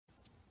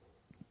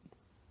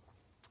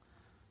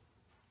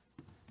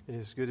It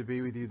is good to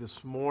be with you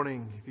this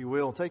morning. If you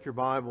will, take your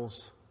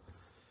Bibles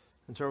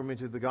and turn with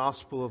me to the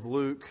Gospel of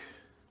Luke.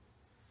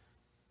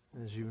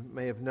 As you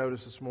may have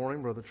noticed this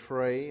morning, Brother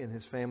Trey and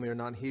his family are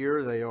not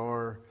here. They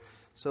are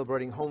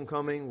celebrating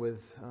homecoming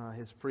with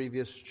his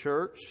previous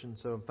church, and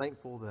so I'm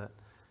thankful that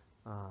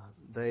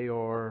they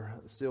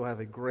still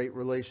have a great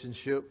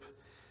relationship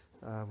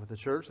with the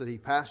church that he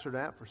pastored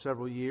at for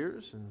several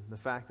years, and the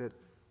fact that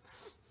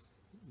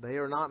they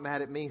are not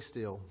mad at me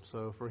still,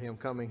 so for him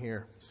coming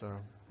here. So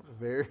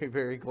very,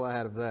 very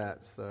glad of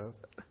that. So,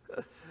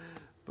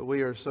 but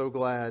we are so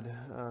glad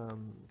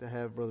to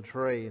have Brother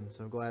Trey, and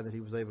so glad that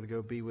he was able to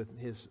go be with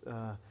his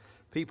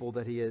people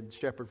that he had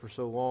shepherded for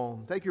so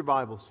long. Take your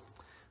Bibles,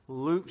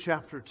 Luke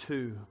chapter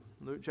 2.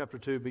 Luke chapter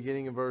 2,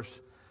 beginning in verse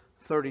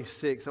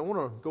 36. I want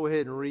to go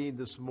ahead and read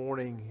this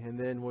morning, and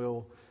then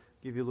we'll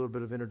give you a little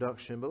bit of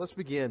introduction. But let's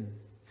begin.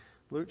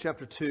 Luke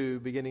chapter 2,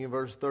 beginning in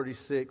verse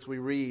 36, we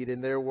read,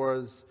 "And there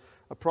was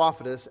a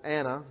prophetess,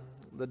 Anna,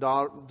 the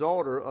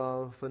daughter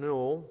of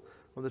Phanuel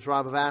of the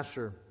tribe of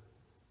Asher.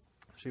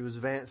 She was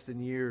advanced in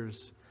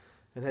years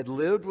and had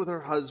lived with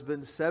her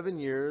husband 7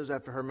 years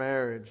after her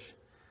marriage,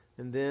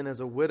 and then as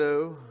a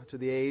widow to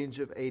the age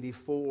of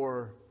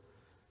 84.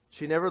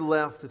 She never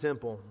left the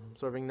temple,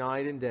 serving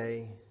night and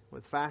day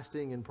with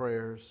fasting and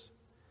prayers.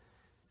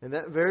 And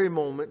that very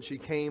moment she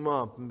came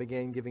up and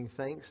began giving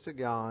thanks to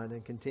God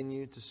and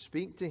continued to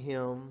speak to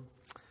Him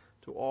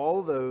to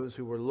all those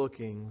who were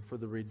looking for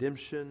the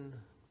redemption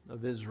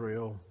of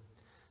Israel."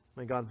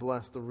 May God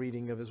bless the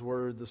reading of His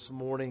Word this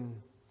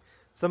morning.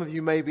 Some of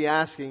you may be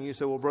asking, you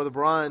say, "Well, Brother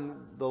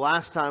Brian, the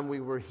last time we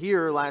were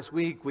here last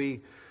week,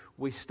 we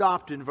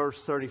stopped in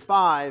verse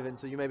 35, and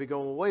so you may be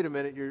going, well, wait a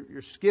minute,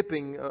 you're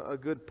skipping a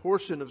good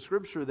portion of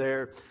Scripture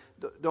there."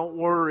 Don't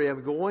worry,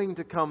 I'm going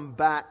to come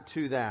back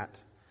to that.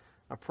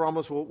 I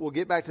promise we'll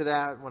get back to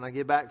that when I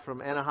get back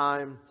from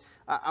Anaheim.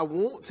 I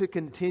want to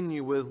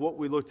continue with what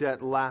we looked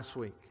at last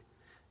week.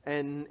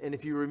 And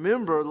if you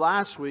remember,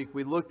 last week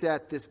we looked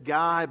at this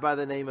guy by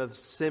the name of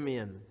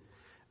Simeon.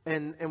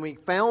 And we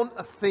found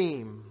a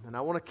theme. And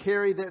I want to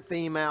carry that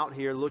theme out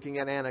here looking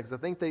at Anna, because I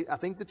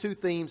think the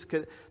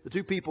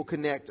two people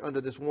connect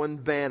under this one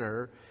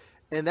banner.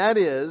 And that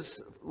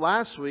is,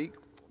 last week,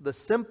 the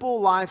simple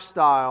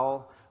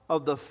lifestyle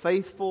of the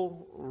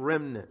faithful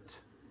remnant.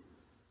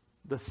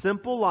 The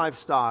simple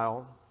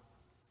lifestyle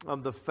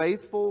of the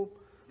faithful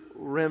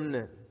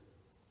remnant.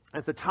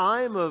 At the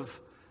time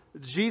of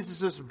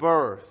Jesus'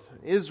 birth,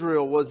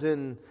 Israel was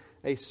in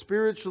a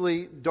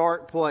spiritually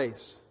dark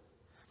place.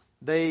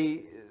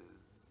 They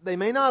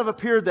may not have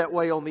appeared that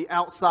way on the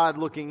outside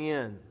looking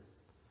in.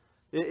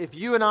 If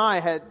you and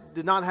I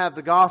did not have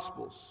the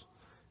Gospels,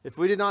 if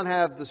we did not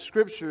have the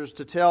Scriptures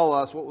to tell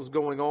us what was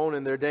going on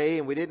in their day,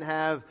 and we didn't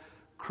have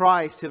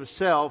Christ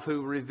Himself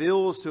who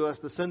reveals to us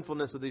the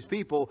sinfulness of these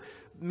people,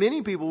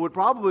 many people would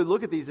probably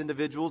look at these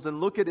individuals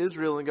and look at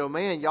Israel and go,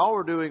 "Man, y'all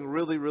are doing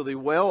really, really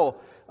well."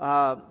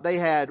 They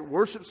had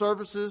worship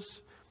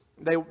services.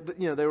 They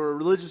were a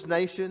religious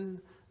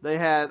nation. They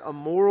had a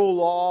moral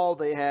law.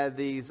 They had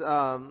these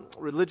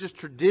religious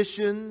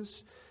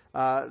traditions.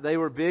 They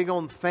were big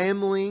on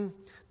family.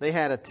 They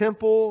had a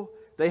temple.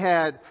 They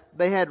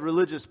had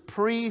religious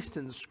priests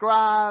and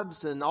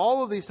scribes and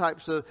all of these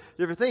types of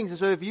different things. And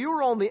so if you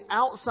were on the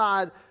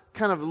outside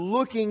kind of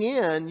looking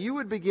in, you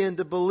would begin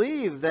to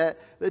believe that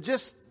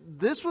just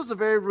this was a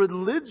very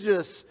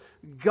religious,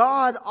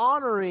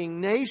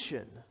 God-honoring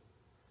nation.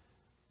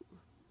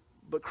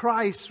 But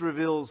Christ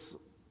reveals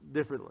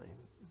differently.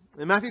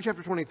 In Matthew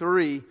chapter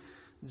 23,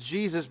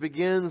 Jesus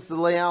begins to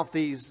lay out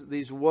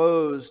these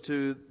woes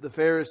to the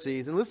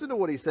Pharisees. And listen to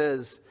what He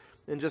says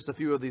in just a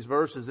few of these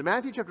verses. In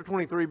Matthew chapter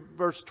 23,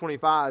 verse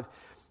 25,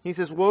 He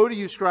says, "Woe to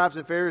you, scribes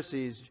and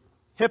Pharisees,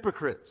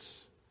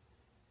 hypocrites!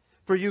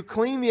 For you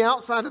clean the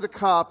outside of the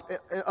cup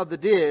of the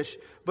dish,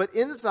 but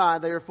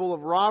inside they are full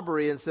of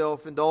robbery and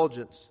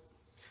self-indulgence.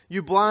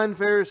 You blind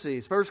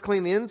Pharisees, first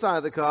clean the inside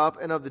of the cup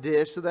and of the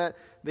dish, so that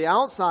the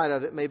outside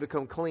of it may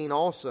become clean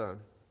also.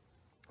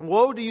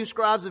 Woe to you,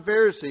 scribes and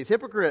Pharisees,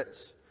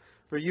 hypocrites!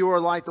 For you are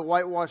like the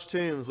whitewashed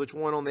tombs, which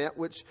on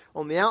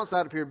the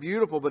outside appear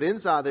beautiful, but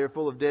inside they are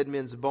full of dead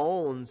men's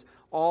bones,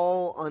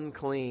 all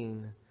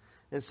unclean.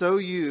 And so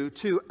you,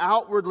 too,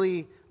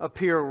 outwardly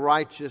appear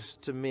righteous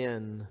to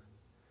men,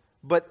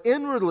 but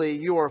inwardly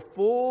you are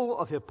full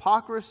of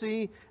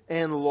hypocrisy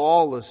and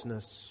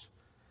lawlessness."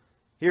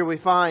 Here we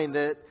find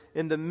that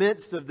in the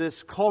midst of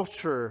this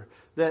culture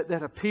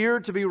that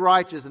appeared to be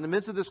righteous, in the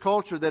midst of this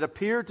culture that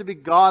appeared to be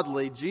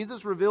godly,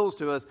 Jesus reveals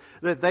to us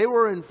that they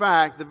were in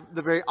fact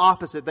the very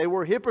opposite. They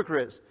were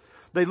hypocrites.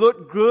 They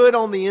looked good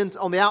on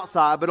the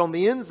outside, but on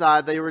the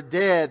inside they were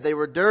dead, they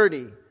were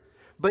dirty.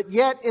 But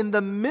yet in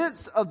the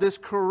midst of this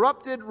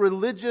corrupted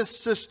religious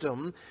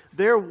system,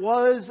 there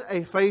was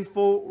a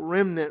faithful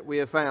remnant, we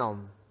have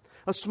found.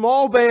 A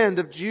small band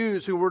of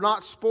Jews who were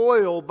not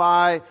spoiled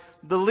by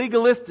the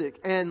legalistic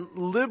and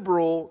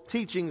liberal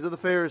teachings of the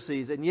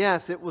Pharisees. And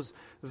yes, it was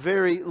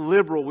very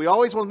liberal. We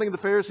always want to think of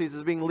the Pharisees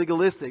as being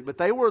legalistic, but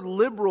they were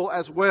liberal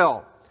as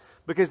well.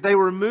 because they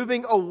were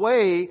moving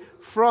away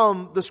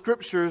from the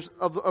Scriptures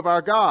of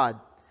our God.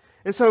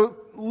 And so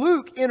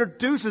Luke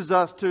introduces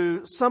us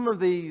to some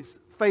of these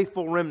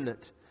faithful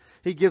remnant.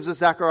 He gives us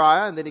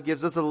Zechariah, and then he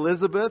gives us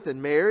Elizabeth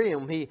and Mary,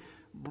 and he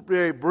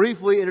very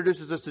briefly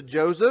introduces us to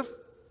Joseph.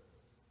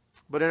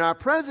 But in our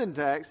present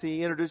text,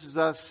 he introduces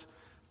us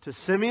to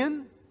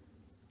Simeon,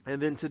 and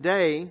then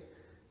today,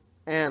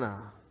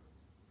 Anna.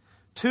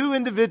 Two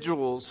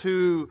individuals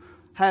who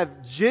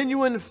have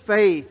genuine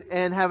faith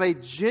and have a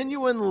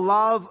genuine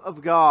love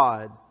of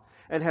God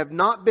and have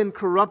not been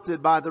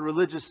corrupted by the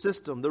religious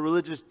system, the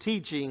religious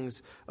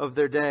teachings of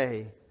their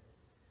day.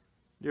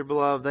 Dear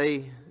beloved,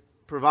 they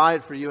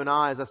provide for you and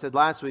I, as I said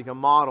last week, a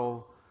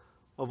model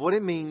of what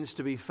it means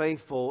to be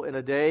faithful in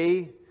a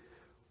day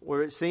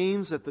where it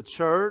seems that the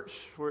church,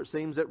 where it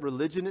seems that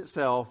religion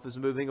itself is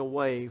moving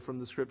away from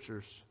the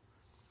Scriptures.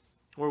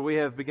 Where we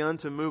have begun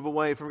to move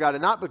away from God.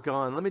 And not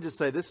begun, let me just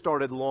say, this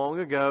started long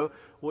ago.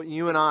 What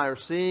you and I are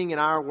seeing in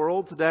our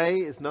world today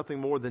is nothing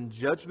more than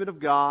judgment of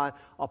God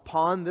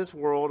upon this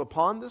world,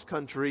 upon this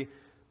country,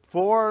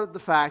 for the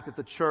fact that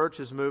the church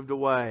has moved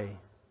away.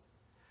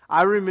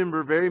 I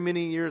remember very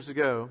many years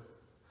ago,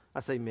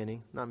 I say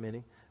many, not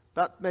many,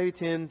 about maybe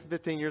 10,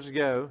 15 years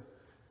ago,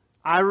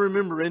 I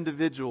remember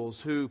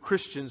individuals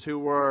Christians who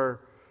were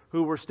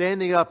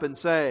standing up and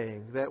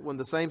saying that when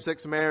the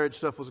same-sex marriage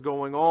stuff was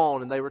going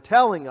on, and they were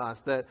telling us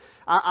that,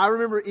 I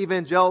remember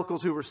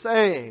evangelicals who were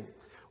saying,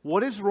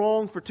 what is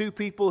wrong for two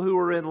people who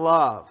are in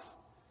love?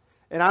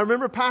 And I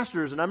remember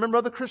pastors and I remember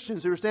other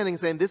Christians who were standing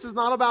and saying, this is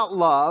not about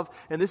love,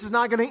 and this is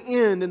not going to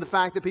end in the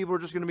fact that people are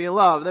just going to be in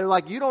love. And they're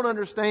like, you don't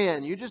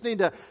understand. You need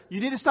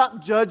to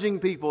stop judging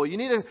people. You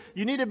need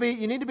to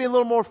be a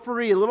little more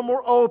free, a little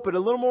more open, a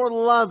little more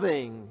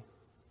loving.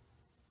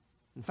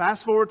 And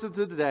fast forward to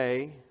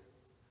today,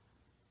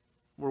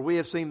 where we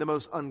have seen the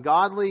most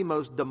ungodly,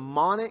 most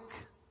demonic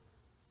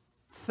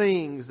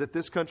things that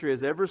this country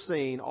has ever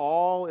seen,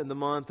 all in the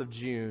month of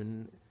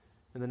June,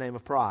 in the name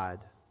of pride.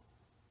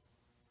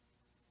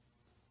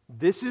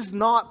 This is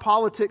not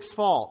politics'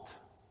 fault.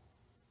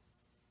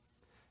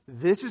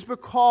 This is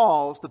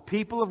because the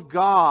people of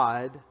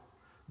God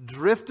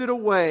drifted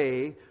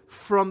away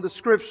from the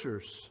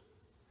Scriptures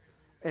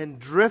and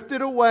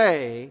drifted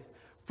away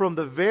from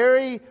the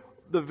very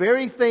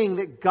thing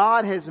that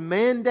God has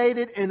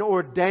mandated and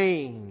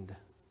ordained.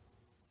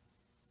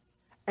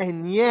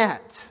 And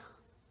yet,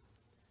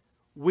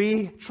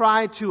 we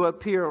try to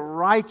appear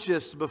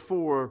righteous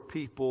before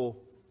people.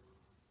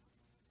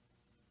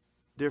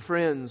 Dear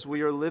friends,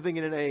 we are living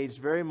in an age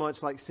very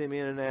much like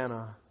Simeon and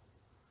Anna,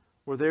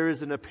 where there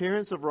is an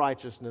appearance of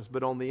righteousness,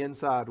 but on the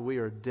inside we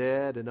are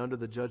dead and under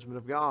the judgment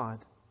of God.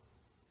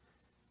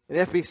 In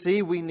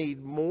FBC, we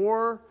need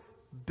more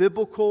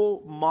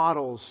biblical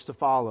models to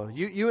follow.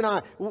 You and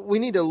I, we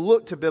need to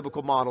look to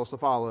biblical models to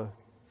follow.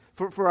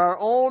 For our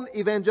own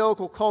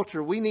evangelical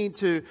culture, we need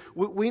to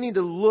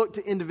look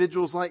to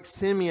individuals like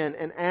Simeon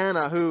and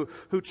Anna who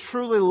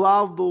truly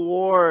loved the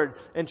Lord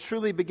and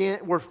truly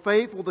were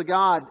faithful to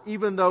God,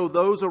 even though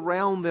those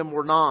around them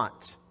were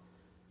not.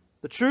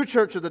 The true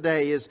church of the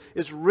day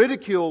is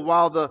ridiculed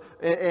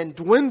and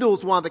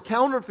dwindles while the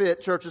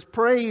counterfeit church is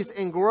praised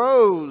and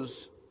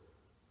grows.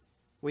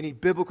 We need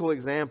biblical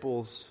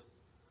examples.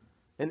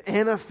 And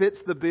Anna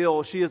fits the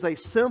bill. She is a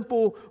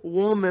simple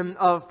woman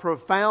of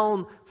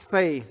profound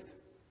faith.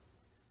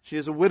 She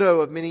is a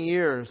widow of many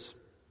years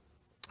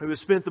who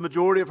has spent the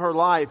majority of her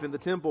life in the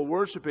temple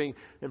worshiping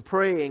and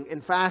praying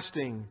and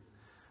fasting.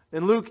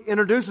 And Luke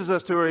introduces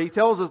us to her. He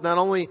tells us not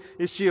only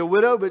is she a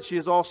widow, but she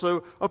is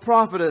also a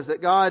prophetess,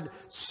 that God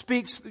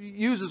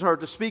uses her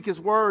to speak His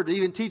word, to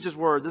even teach His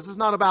word. This is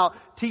not about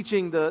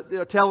telling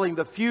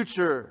the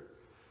future.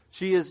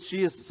 She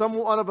is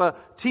somewhat of a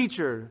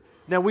teacher.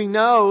 Now we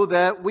know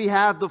that we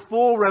have the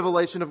full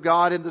revelation of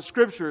God in the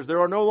Scriptures.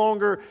 There are no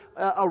longer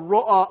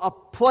a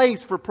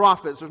place for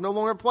prophets. There's no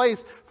longer a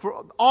place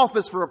for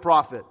office for a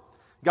prophet.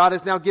 God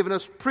has now given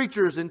us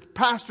preachers and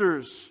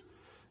pastors,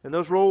 and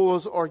those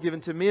roles are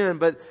given to men.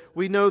 But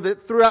we know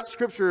that throughout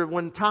Scripture,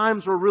 when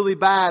times were really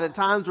bad and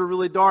times were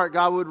really dark,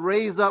 God would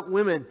raise up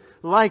women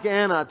like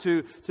Anna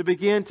to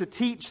begin to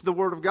teach the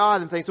Word of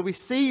God and things. So we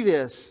see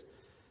this.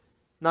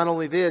 Not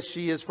only this,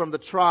 she is from the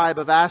tribe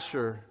of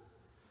Asher,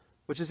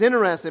 which is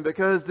interesting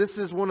because this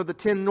is one of the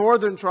 10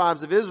 northern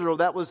tribes of Israel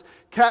that was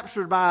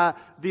captured by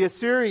the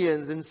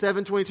Assyrians in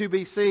 722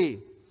 BC.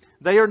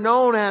 They are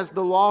known as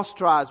the lost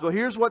tribes. But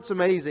here's what's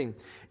amazing.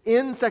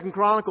 In 2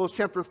 Chronicles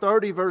chapter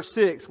 30 verse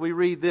 6, we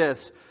read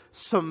this.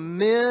 Some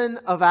men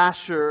of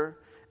Asher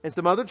and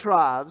some other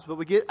tribes, but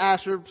we get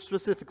Asher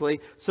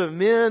specifically, some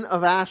men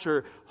of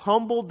Asher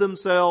humbled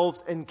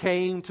themselves and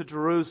came to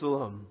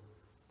Jerusalem.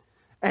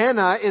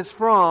 Anna is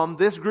from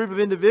this group of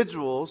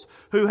individuals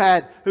who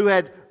had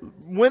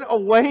went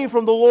away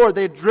from the Lord.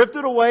 They had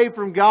drifted away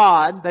from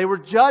God. They were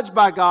judged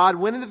by God,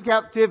 went into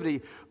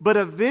captivity. But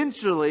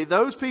eventually,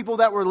 those people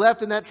that were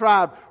left in that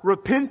tribe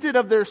repented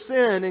of their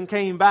sin and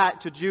came back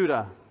to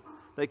Judah.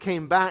 They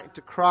came back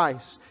to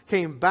Christ,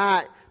 came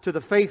back to the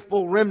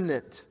faithful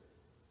remnant.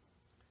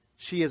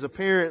 She is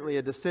apparently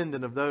a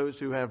descendant of those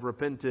who have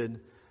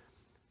repented.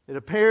 It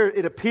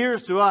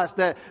appears to us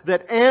that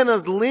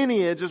Anna's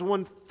lineage is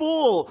one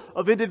full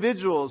of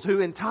individuals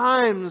who in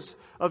times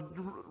of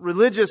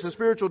religious and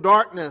spiritual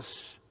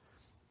darkness,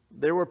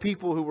 there were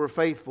people who were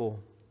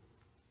faithful.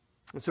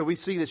 And so we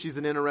see that she's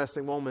an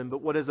interesting woman.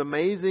 But what is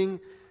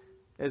amazing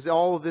as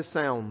all of this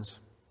sounds,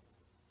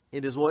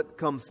 it is what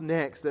comes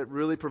next that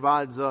really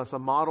provides us a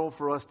model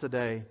for us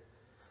today.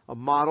 A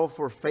model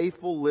for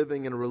faithful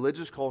living in a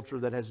religious culture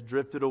that has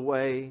drifted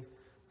away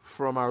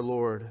from our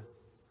Lord.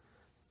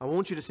 I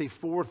want you to see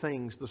four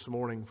things this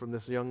morning from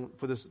this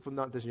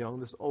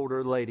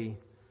older lady.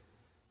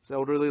 This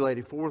elderly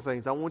lady, four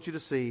things. I want you to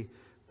see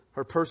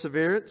her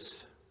perseverance,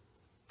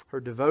 her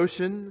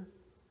devotion,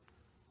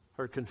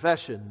 her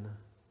confession,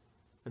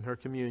 and her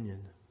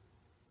communion.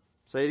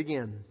 Say it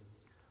again.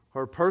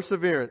 Her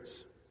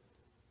perseverance,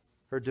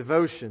 her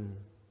devotion,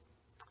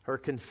 her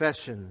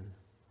confession,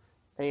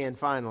 and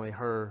finally,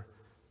 her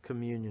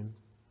communion.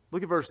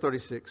 Look at verse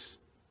 36.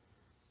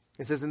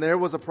 It says, "And there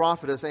was a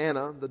prophetess,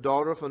 Anna, the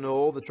daughter of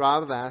Phanuel, the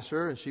tribe of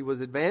Asher, and she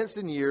was advanced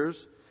in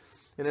years,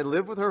 and had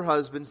lived with her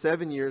husband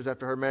 7 years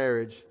after her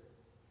marriage,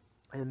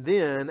 and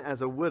then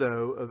as a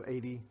widow of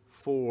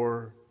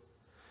 84.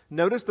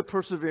 Notice the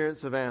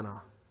perseverance of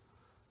Anna.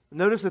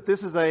 Notice that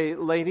this is a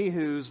lady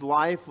whose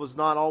life was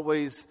not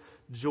always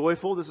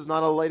joyful. This is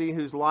not a lady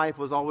whose life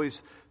was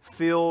always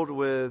filled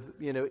with,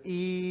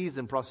 ease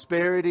and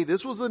prosperity.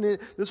 This was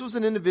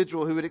an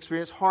individual who had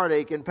experienced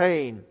heartache and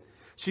pain.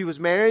 She was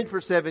married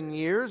for 7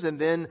 years, and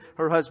then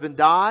her husband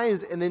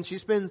dies, and then she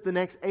spends the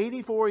next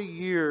 84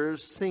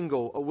 years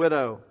single, a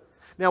widow.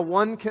 Now,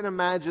 one can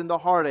imagine the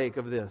heartache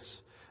of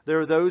this. There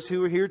are those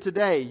who are here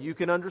today. You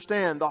can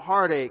understand the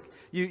heartache.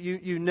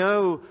 You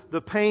know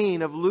the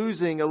pain of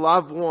losing a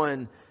loved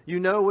one. You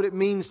know what it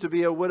means to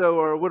be a widow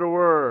or a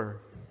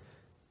widower.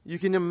 You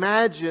can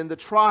imagine the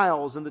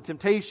trials and the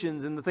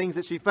temptations and the things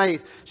that she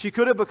faced. She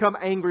could have become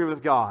angry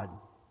with God.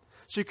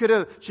 She could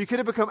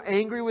have become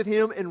angry with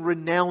Him and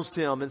renounced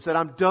Him and said,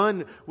 "I'm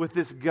done with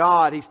this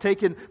God. He's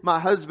taken my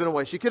husband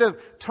away." She could have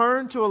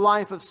turned to a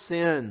life of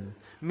sin.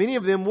 Many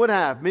of them would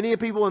have. Many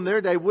people in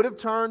their day would have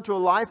turned to a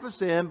life of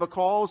sin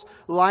because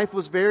life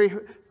was very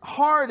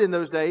hard in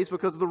those days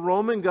because of the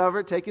Roman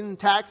government taking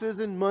taxes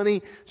and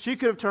money. She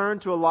could have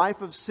turned to a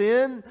life of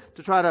sin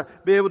to try to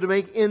be able to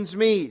make ends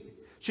meet.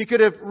 She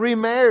could have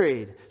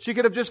remarried. She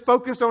could have just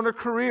focused on her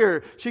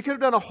career. She could have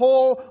done a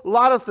whole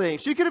lot of things.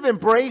 She could have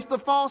embraced the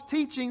false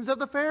teachings of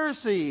the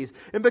Pharisees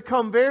and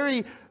become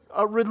very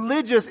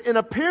religious in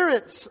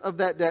appearance of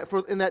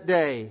in that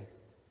day.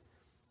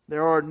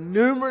 There are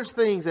numerous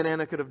things that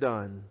Anna could have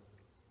done.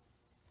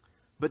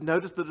 But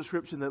notice the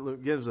description that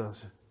Luke gives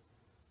us.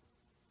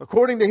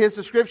 According to his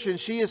description,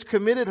 she has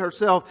committed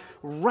herself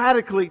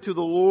radically to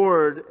the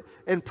Lord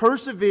and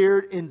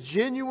persevered in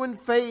genuine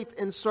faith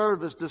and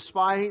service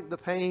despite the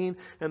pain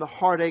and the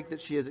heartache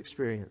that she has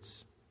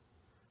experienced.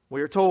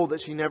 We are told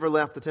that she never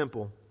left the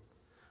temple.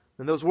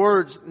 And those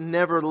words,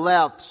 "never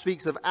left,"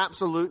 speaks of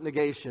absolute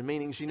negation,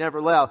 meaning she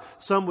never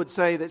left. Some would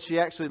say that she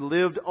actually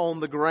lived on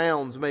the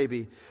grounds,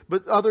 maybe.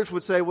 But others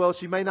would say, well,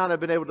 she may not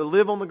have been able to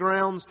live on the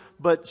grounds,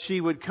 but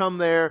she would come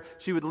there,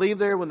 she would leave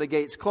there when the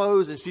gates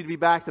closed, and she'd be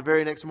back the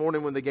very next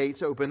morning when the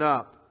gates open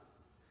up.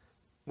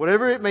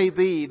 Whatever it may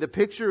be, the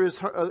picture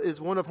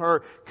is one of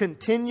her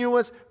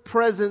continuous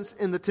presence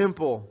in the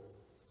temple.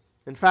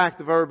 In fact,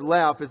 the verb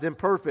 "left" is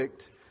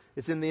imperfect.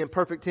 It's in the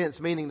imperfect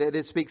tense, meaning that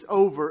it speaks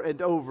over and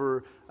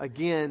over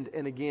again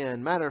and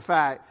again. Matter of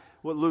fact,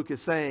 what Luke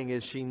is saying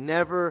is she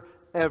never,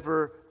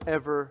 ever,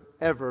 ever,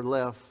 ever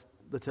left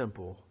the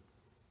temple.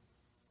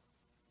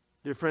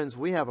 Dear friends,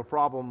 we have a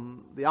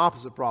problem, the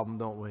opposite problem,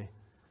 don't we?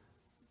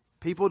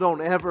 People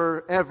don't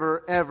ever,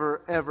 ever,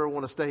 ever, ever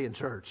want to stay in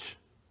church.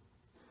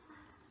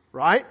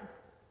 Right?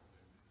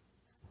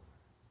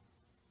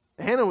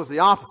 Hannah was the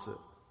opposite.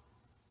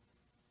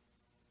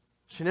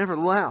 She never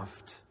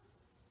left.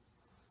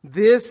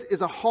 This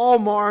is a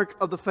hallmark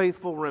of the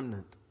faithful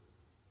remnant.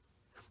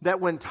 That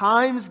when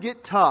times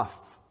get tough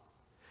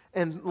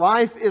and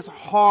life is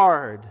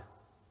hard,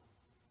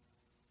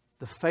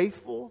 the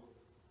faithful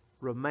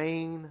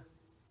remain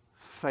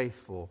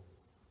faithful.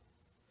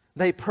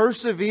 They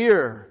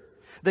persevere.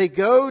 They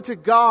go to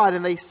God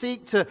and they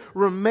seek to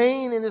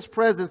remain in His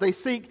presence. They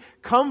seek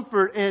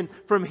comfort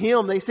from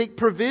Him. They seek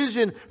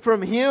provision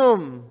from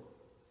Him.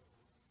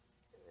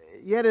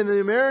 Yet in the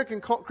American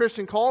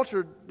Christian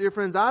culture, dear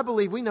friends, I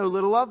believe we know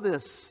little of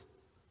this.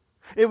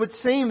 It would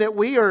seem that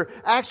we are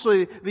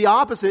actually the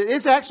opposite.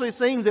 It actually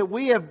seems that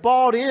we have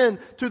bought in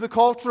to the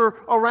culture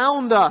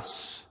around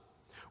us.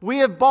 We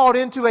have bought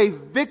into a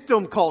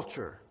victim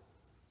culture.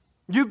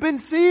 You've been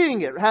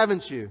seeing it,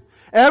 haven't you?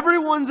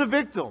 Everyone's a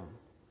victim.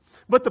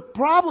 But the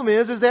problem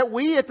is that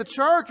we at the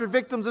church are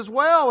victims as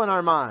well in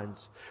our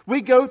minds.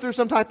 We go through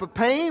some type of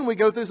pain, we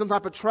go through some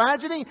type of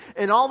tragedy,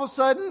 and all of a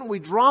sudden we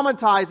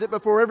dramatize it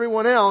before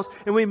everyone else,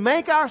 and we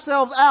make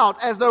ourselves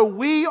out as though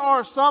we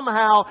are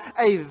somehow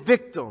a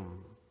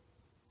victim.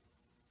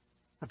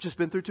 I've just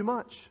been through too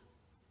much.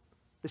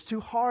 It's too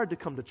hard to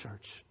come to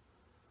church.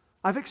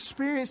 I've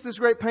experienced this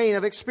great pain.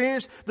 I've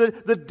experienced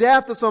the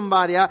death of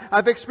somebody.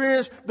 I've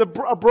experienced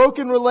a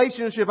broken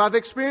relationship. I've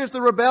experienced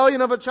the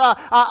rebellion of a child.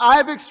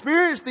 I've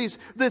experienced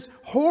this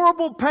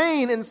horrible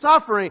pain and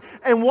suffering.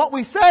 And what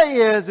we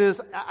say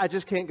is I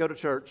just can't go to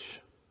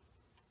church.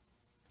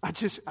 I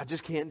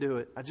just can't do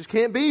it. I just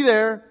can't be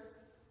there.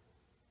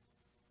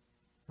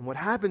 And what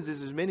happens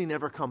is many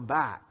never come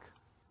back.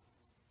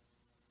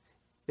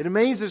 It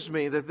amazes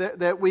me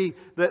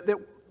that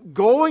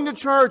going to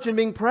church and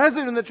being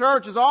present in the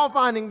church is all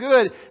fine and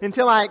good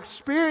until I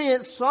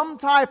experience some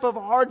type of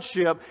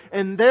hardship,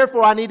 and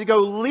therefore I need to go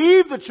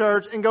leave the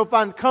church and go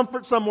find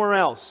comfort somewhere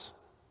else.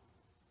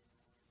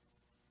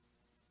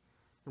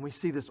 And we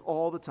see this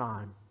all the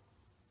time.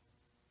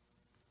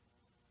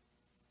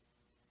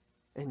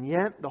 And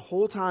yet, the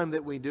whole time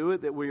that we do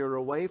it, that we are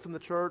away from the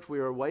church, we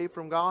are away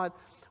from God,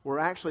 we're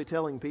actually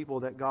telling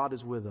people that God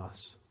is with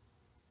us.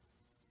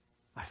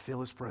 I feel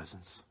His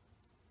presence.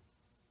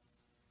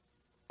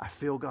 I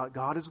feel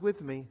God is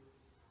with me.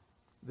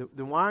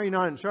 Then why are you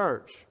not in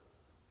church?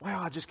 Well,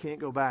 I just can't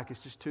go back. It's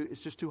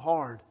just too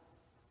hard.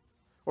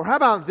 Or how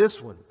about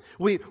this one?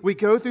 We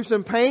go through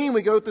some pain,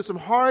 we go through some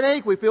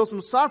heartache, we feel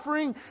some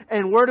suffering,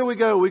 and where do we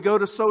go? We go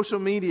to social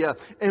media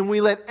and we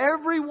let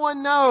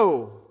everyone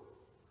know.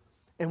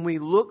 And we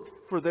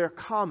look for their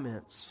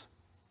comments.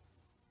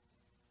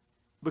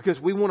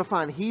 Because we want to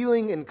find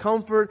healing and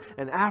comfort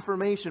and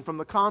affirmation from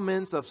the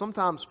comments of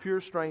sometimes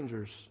pure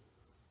strangers.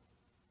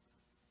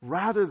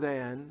 Rather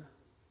than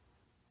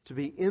to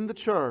be in the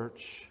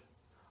church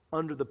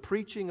under the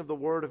preaching of the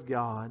Word of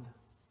God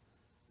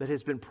that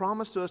has been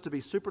promised to us to be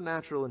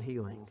supernatural and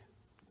healing.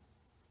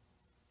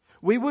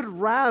 We would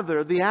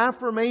rather the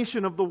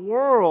affirmation of the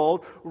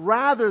world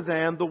rather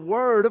than the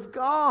Word of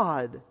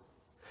God.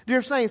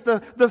 Dear saints,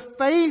 the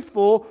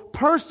faithful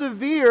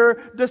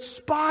persevere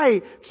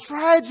despite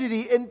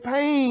tragedy and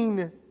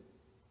pain.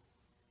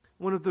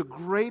 One of the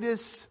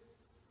greatest,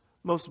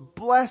 most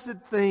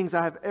blessed things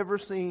I have ever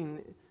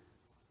seen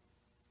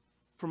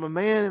from a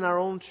man in our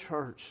own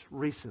church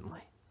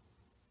recently.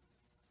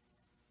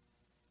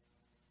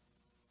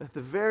 That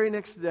the very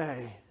next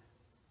day,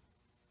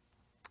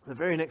 the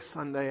very next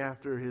Sunday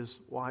after his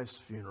wife's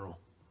funeral,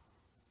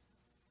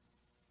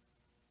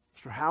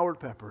 Mr. Howard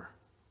Pepper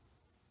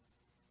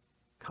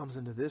comes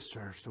into this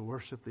church to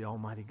worship the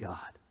Almighty God.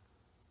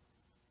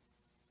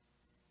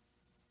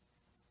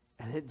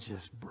 And it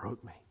just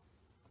broke me.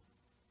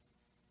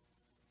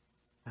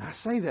 And I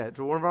say that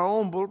to one of our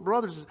own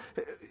brothers.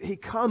 He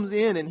comes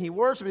in and he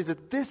worships. He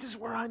said, this is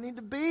where I need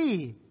to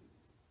be.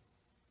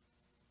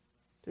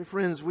 Dear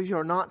friends, we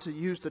are not to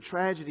use the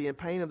tragedy and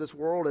pain of this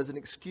world as an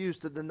excuse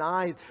to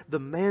deny the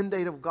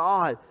mandate of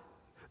God.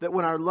 That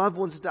when our loved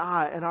ones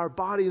die and our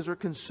bodies are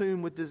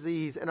consumed with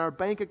disease and our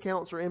bank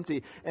accounts are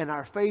empty and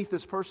our faith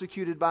is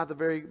persecuted by the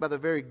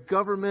very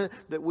government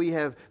that we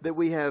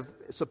have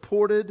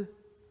supported,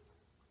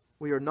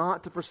 we are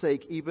not to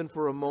forsake even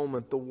for a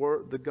moment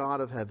the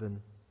God of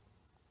heaven.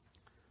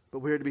 But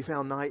we are to be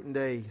found night and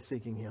day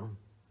seeking Him.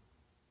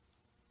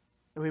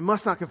 And we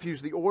must not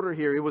confuse the order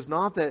here. It was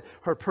not that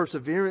her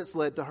perseverance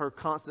led to her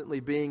constantly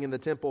being in the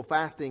temple,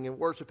 fasting and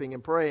worshiping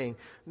and praying.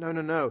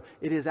 No.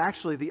 It is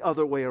actually the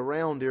other way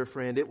around, dear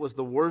friend. It was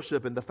the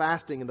worship and the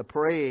fasting and the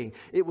praying.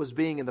 It was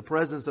being in the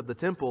presence of the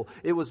temple.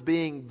 It was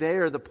being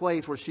there, the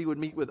place where she would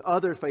meet with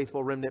other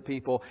faithful remnant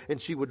people,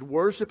 and she would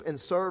worship and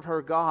serve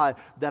her God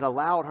that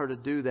allowed her to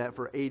do that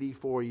for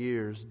 84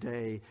 years,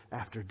 day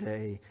after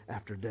day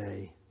after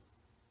day.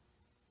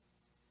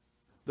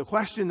 The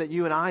question that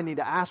you and I need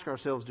to ask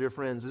ourselves, dear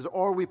friends, is,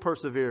 are we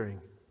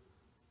persevering?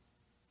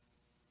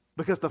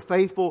 Because the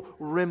faithful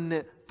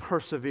remnant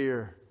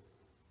persevere.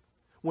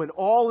 When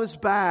all is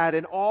bad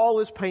and all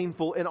is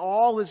painful and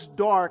all is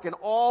dark and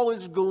all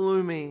is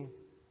gloomy,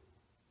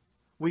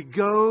 we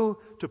go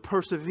to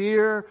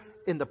persevere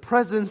in the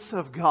presence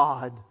of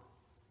God.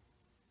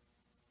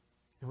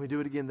 And we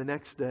do it again the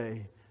next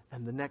day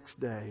and the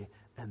next day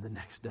and the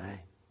next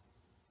day.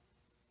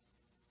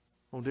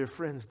 Well, dear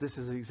friends, this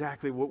is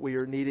exactly what we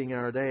are needing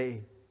our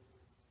day.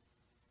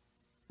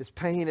 Is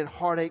pain and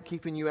heartache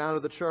keeping you out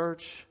of the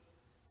church?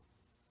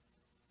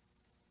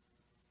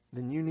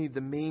 Then you need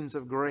the means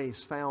of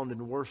grace found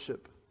in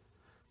worship,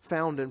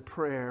 found in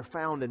prayer,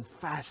 found in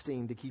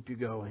fasting to keep you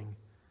going.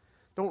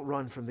 Don't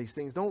run from these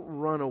things. Don't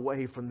run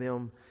away from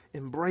them.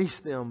 Embrace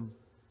them.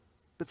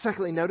 But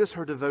secondly, notice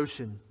her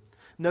devotion.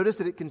 Notice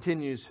that it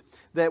continues,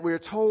 that we are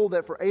told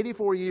that for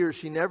 84 years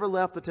she never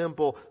left the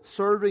temple,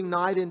 serving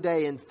night and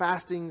day in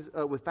fastings,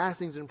 with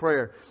fastings and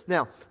prayer.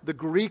 Now, the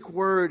Greek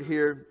word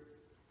here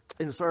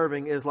in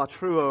serving is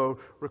latruo,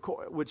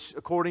 which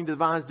according to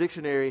Divine's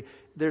dictionary,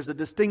 there's a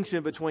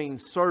distinction between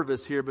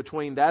service here,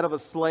 between that of a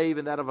slave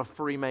and that of a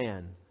free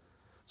man.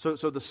 So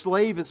the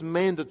slave is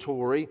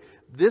mandatory.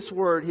 This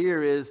word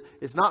here is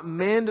not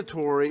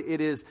mandatory.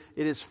 It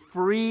is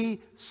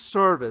free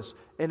service.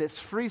 And it's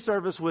free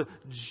service with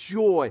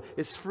joy.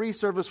 It's free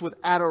service with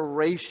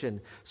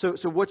adoration. So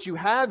what you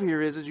have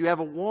here is you have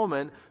a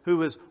woman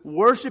who is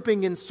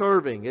worshiping and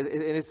serving. And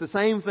it's the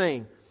same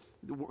thing.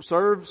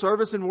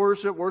 Service and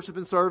worship, worship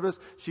and service.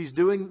 She's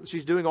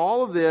doing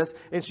all of this,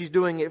 and she's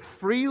doing it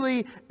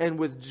freely and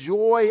with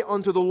joy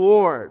unto the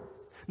Lord.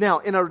 Now,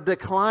 in a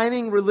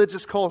declining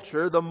religious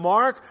culture, the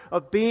mark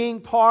of being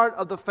part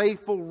of the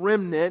faithful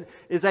remnant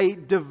is a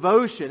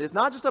devotion. It's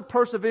not just a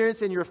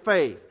perseverance in your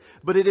faith,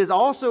 but it is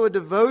also a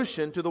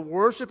devotion to the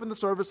worship and the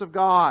service of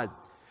God.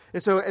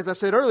 And so, as I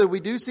said earlier,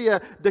 we do see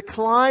a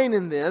decline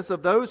in this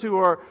of those who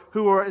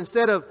are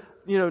instead of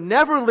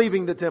never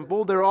leaving the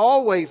temple, they're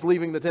always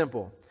leaving the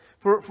temple.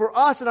 For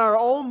us in our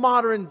own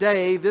modern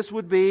day, this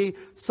would be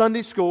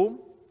Sunday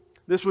school,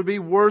 this would be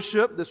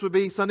worship, this would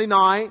be Sunday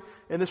night,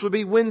 and this would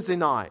be Wednesday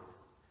night.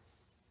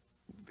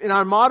 In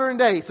our modern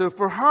day, so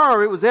for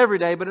her it was every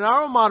day, but in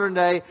our own modern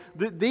day,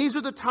 these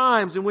are the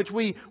times in which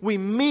we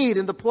meet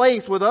in the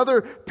place with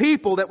other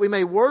people that we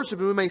may worship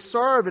and we may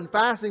serve in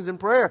fastings and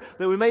prayer,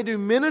 that we may do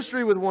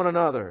ministry with one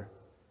another.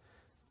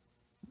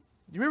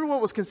 Do you remember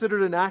what was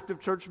considered an active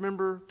church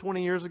member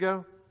 20 years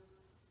ago?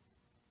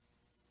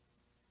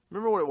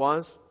 Remember what it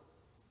was?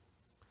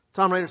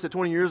 Tom Rainer said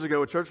 20 years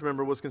ago a church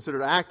member was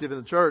considered active in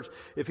the church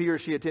if he or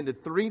she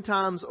attended 3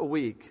 times a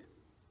week.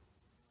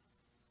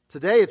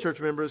 Today a church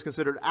member is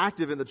considered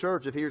active in the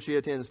church if he or she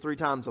attends 3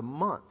 times a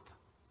month.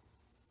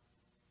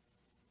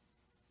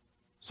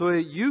 So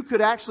you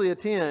could actually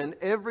attend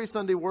every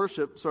Sunday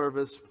worship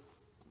service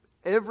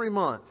every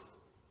month.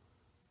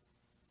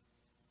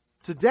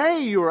 Today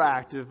you are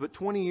active, but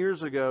 20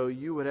 years ago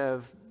you would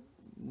have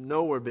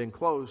nowhere been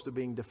close to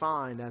being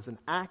defined as an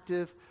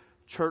active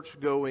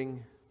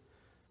church-going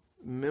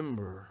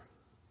member.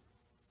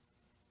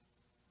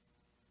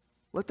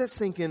 Let that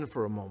sink in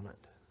for a moment.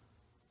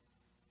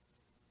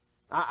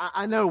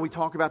 I know we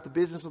talk about the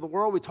business of the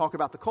world, we talk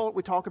about the cult,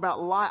 we talk about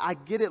life. I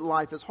get it,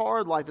 life is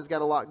hard, life has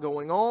got a lot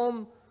going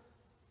on.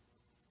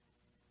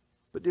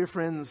 But dear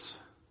friends,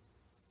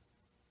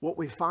 what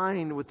we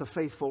find with the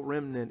faithful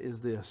remnant is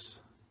this.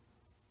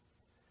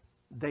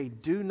 They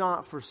do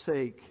not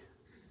forsake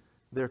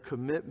their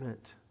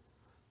commitment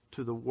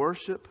to the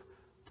worship,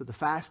 to the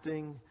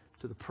fasting,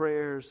 to the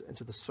prayers, and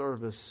to the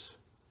service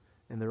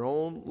in their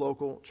own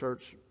local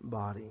church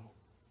body.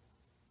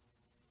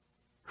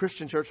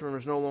 Christian church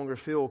members no longer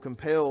feel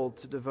compelled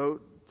to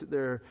devote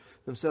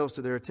themselves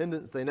to their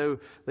attendance. They know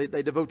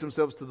they devote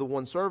themselves to the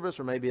one service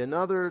or maybe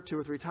another 2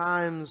 or 3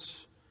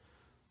 times.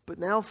 But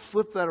now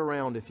flip that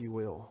around, if you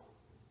will.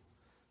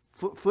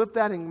 Flip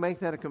that and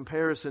make that a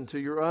comparison to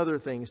your other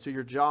things, to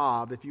your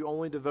job. If you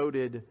only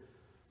devoted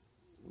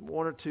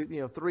 1 or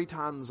 2, 3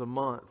 times a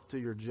month to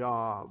your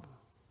job.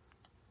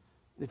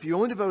 If you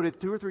only devoted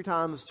 2 or 3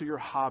 times to your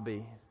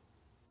hobby.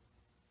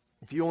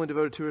 If you only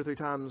devoted 2 or 3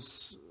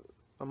 times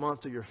a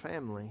month to your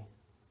family.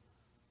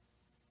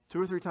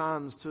 2 or 3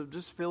 times to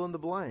just fill in the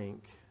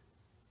blank.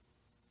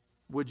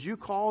 Would you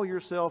call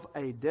yourself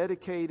a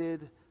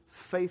dedicated,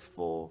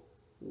 faithful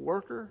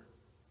worker?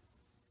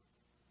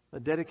 A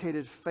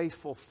dedicated,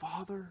 faithful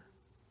father?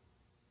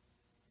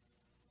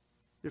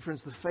 Dear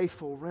friends, the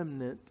faithful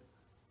remnant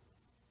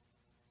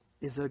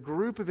is a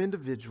group of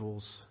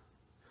individuals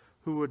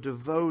who are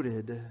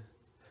devoted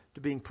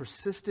to being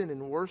persistent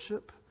in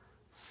worship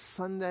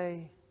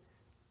Sunday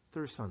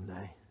through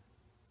Sunday.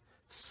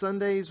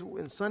 Sundays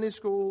in Sunday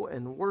school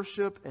and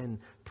worship and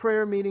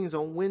prayer meetings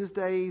on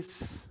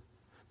Wednesdays,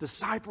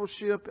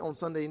 discipleship on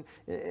Sunday,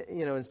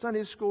 in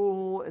Sunday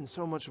school, and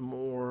so much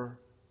more.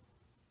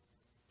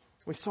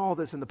 We saw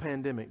this in the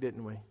pandemic,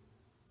 didn't we?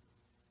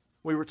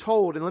 We were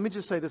told, and let me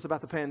just say this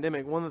about the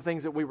pandemic. One of the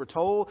things that we were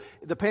told,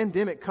 the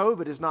pandemic,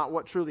 COVID, is not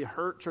what truly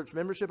hurt church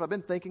membership. I've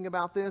been thinking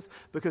about this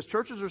because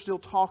churches are still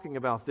talking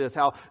about this,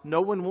 how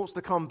no one wants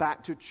to come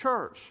back to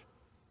church.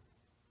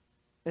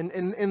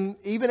 And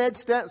even Ed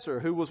Stetzer,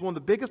 who was one of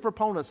the biggest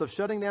proponents of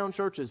shutting down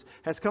churches,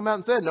 has come out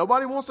and said,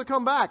 nobody wants to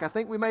come back. I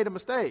think we made a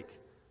mistake.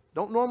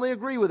 Don't normally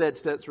agree with Ed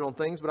Stetzer on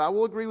things, but I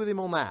will agree with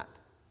him on that.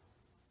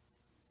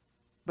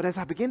 But as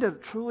I begin to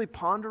truly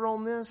ponder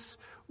on this,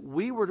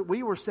 we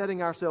were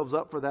setting ourselves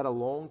up for that a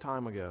long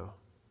time ago.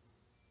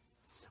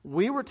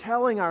 We were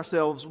telling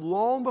ourselves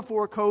long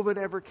before COVID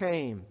ever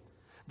came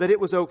that it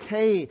was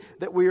okay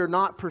that we are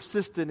not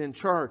persistent in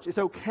church. It's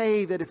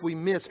okay that if we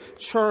miss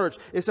church,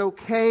 it's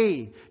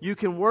okay. You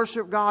can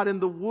worship God in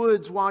the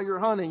woods while you're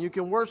hunting. You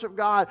can worship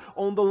God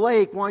on the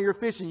lake while you're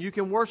fishing. You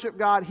can worship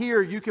God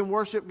here. You can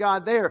worship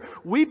God there.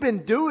 We've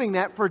been doing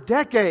that for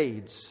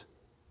decades.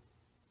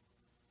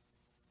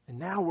 And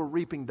now we're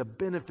reaping the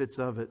benefits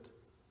of it.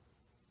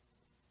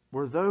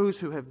 Where those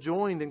who have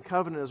joined in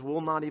covenants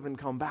will not even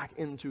come back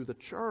into the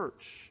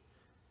church.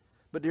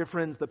 But dear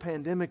friends, the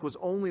pandemic was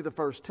only the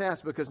first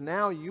test, because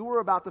now you are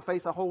about to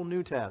face a whole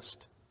new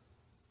test.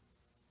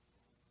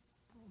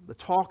 The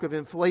talk of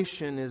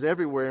inflation is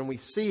everywhere, and we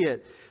see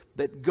it.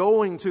 That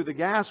going to the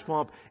gas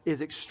pump is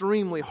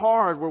extremely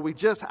hard.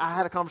 I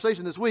had a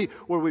conversation this week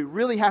where we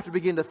really have to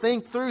begin to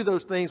think through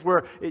those things,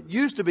 where it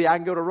used to be I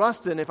can go to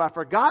Ruston. If I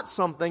forgot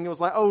something, it was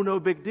like, oh,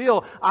 no big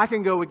deal. I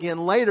can go again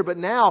later. But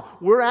now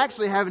we're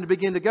actually having to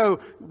begin to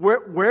go,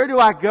 where do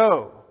I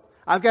go?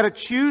 I've got to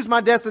choose my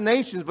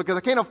destinations because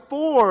I can't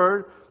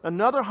afford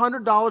another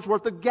 $100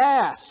 worth of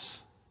gas.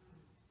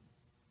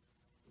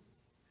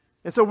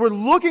 And so we're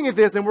looking at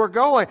this and we're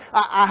going,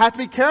 I have to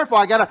be careful.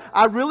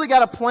 I really got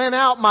to plan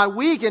out my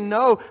week and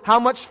know how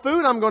much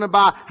food I'm going to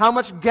buy, how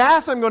much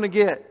gas I'm going to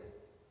get.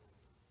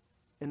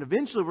 And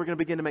eventually we're going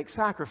to begin to make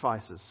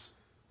sacrifices.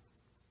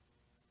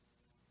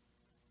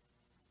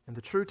 And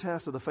the true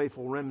test of the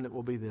faithful remnant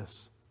will be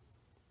this.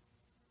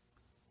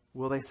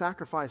 Will they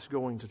sacrifice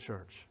going to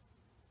church?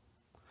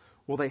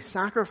 Will they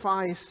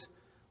sacrifice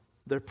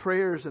their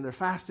prayers and their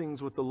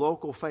fastings with the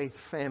local faith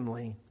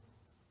family?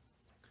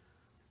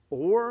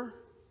 Or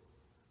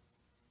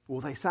will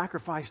they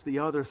sacrifice the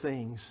other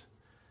things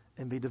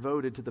and be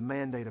devoted to the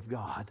mandate of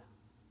God?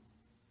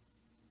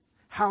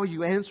 How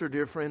you answer,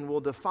 dear friend,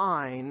 will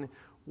define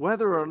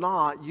whether or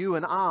not you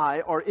and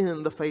I are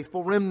in the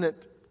faithful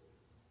remnant.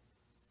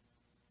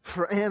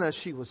 For Anna,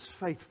 she was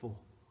faithful.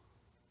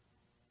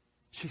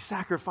 She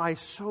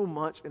sacrificed so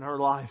much in her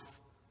life.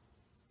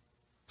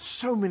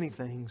 So many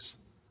things.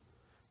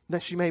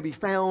 That she may be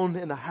found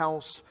in the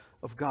house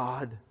of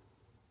God.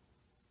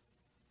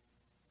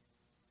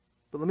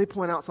 But let me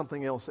point out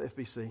something else at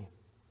FBC.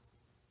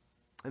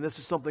 And this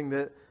is something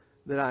that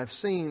I've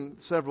seen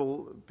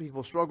several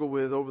people struggle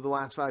with over the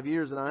last 5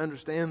 years, and I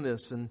understand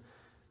this. And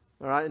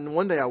all right, and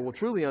one day I will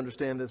truly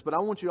understand this, but I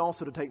want you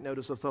also to take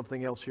notice of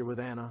something else here with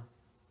Anna.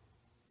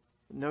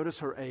 Notice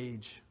her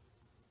age.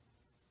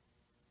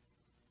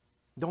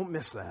 Don't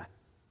miss that.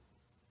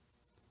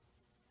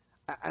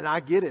 And I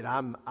get it.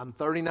 I'm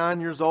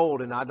 39 years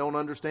old, and I don't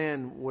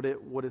understand what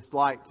it's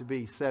like to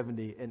be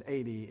 70 and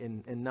 80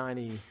 and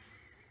 90.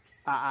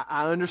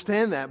 I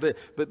understand that,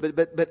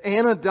 but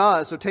Anna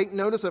does. So take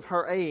notice of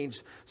her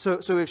age.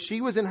 So if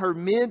she was in her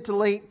mid to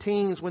late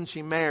teens when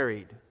she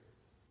married,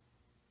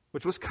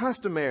 which was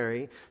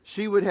customary,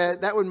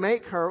 that would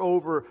make her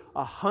over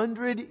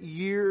 100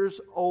 years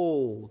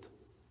old.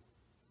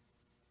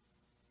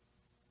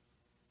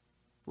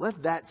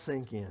 Let that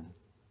sink in.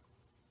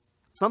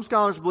 Some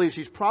scholars believe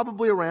she's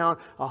probably around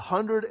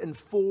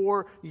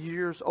 104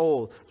 years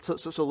old.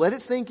 So let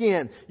it sink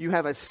in. You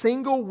have a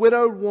single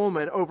widowed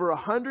woman over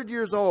 100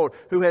 years old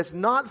who has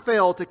not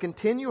failed to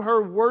continue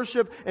her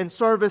worship and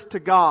service to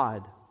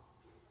God.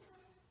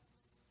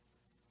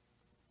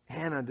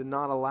 Hannah did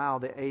not allow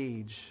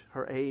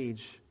her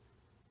age,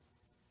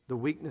 the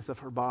weakness of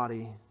her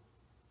body,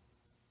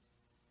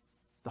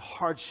 the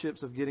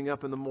hardships of getting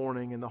up in the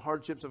morning and the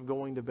hardships of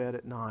going to bed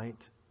at night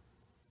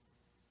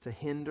to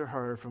hinder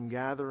her from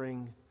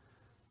gathering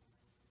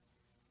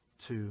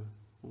to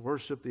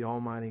worship the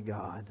Almighty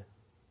God.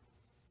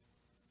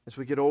 As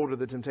we get older,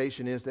 the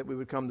temptation is that we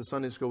would come to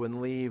Sunday school and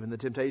leave, and the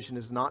temptation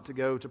is not to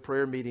go to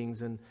prayer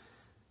meetings and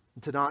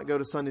to not go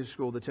to Sunday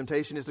school. The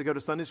temptation is to go to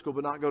Sunday school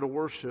but not go to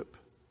worship.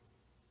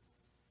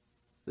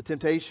 The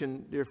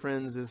temptation, dear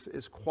friends,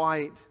 is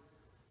quite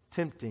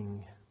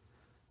tempting.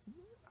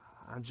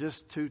 I'm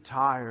just too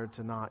tired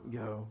to not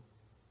go.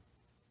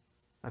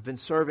 I've been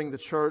serving the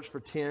church for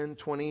 10,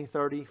 20,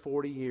 30,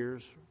 40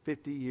 years,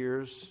 50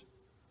 years.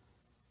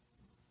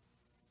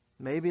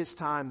 Maybe it's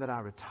time that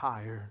I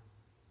retire.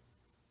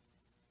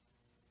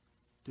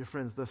 Dear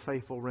friends, the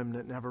faithful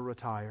remnant never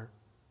retire.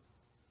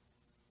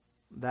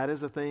 That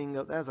is a thing,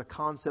 that is a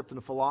concept and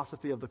a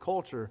philosophy of the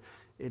culture.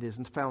 It is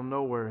found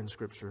nowhere in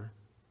Scripture.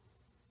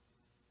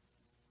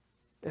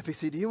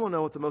 FEC, do you want to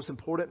know what the most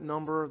important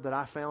number that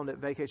I found at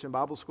Vacation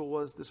Bible School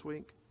was this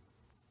week?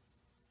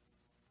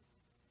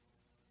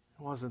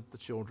 It wasn't the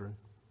children.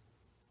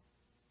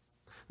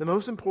 The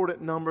most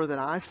important number that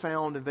I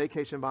found in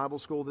Vacation Bible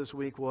School this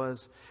week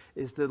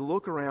is to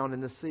look around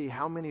and to see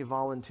how many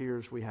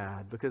volunteers we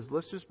had. Because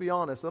let's just be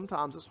honest,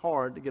 sometimes it's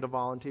hard to get a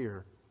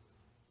volunteer.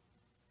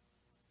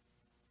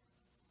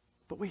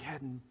 But we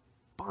had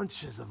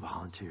bunches of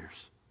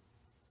volunteers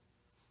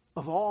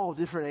of all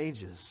different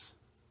ages.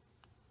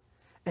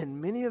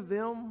 And many of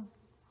them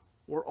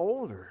were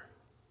older.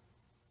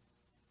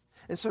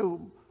 And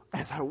so,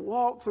 as I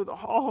walked through the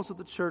halls of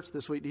the church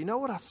this week, do you know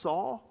what I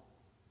saw?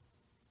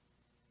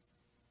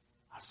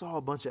 I saw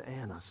a bunch of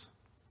Annas.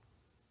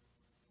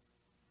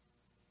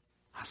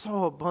 I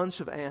saw a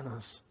bunch of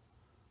Annas.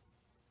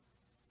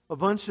 A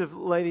bunch of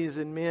ladies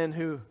and men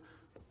who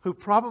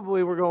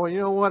probably were going, you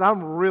know what,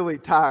 I'm really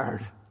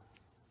tired.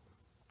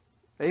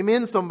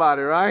 Amen,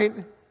 somebody, right?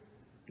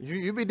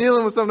 You be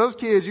dealing with some of those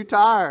kids, you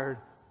tired.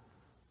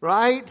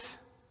 Right?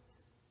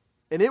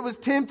 And it was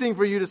tempting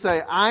for you to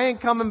say, I ain't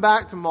coming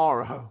back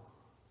tomorrow.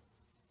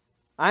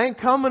 I ain't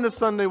coming to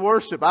Sunday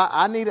worship.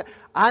 I need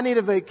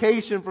a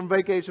vacation from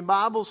Vacation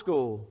Bible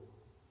School.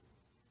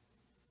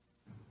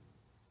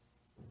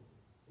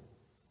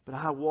 But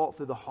I walked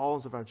through the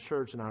halls of our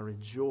church and I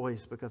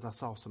rejoiced because I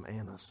saw some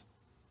Annas.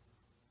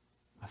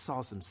 I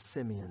saw some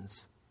Simeons.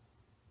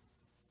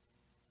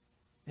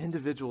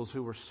 Individuals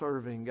who were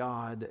serving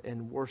God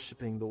and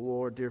worshiping the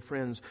Lord. Dear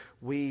friends,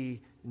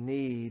 we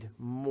need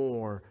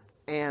more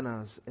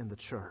Annas in the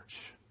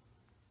church.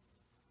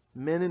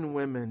 Men and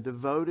women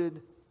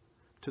devoted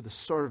to the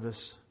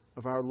service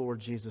of our Lord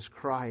Jesus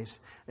Christ.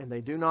 And they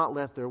do not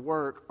let their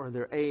work or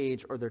their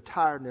age or their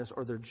tiredness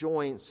or their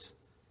joints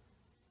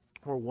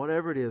or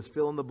whatever it is,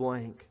 fill in the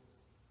blank,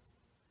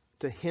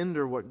 to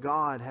hinder what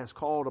God has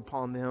called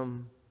upon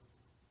them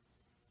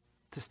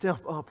to step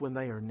up when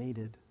they are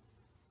needed.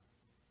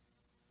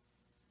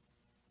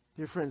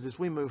 Dear friends, as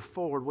we move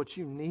forward, what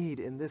you need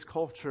in this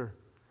culture,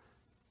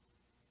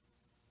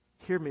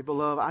 hear me,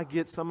 beloved. I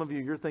get some of you,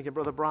 you're thinking,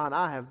 Brother Brian,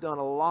 I have done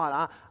a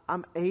lot.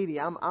 I'm 80.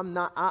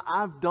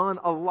 I've done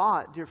a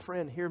lot. Dear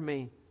friend, hear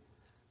me.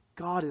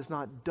 God is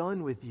not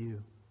done with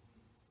you.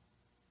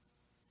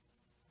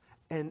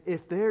 And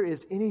if there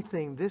is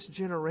anything this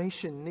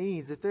generation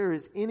needs, if there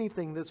is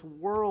anything this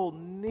world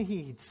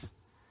needs,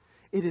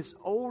 it is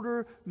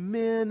older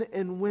men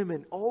and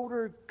women,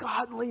 older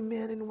godly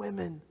men and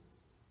women,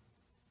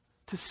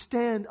 to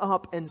stand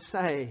up and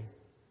say,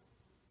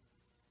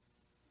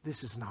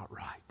 this is not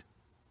right.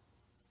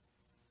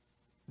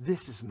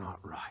 This is not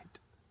right.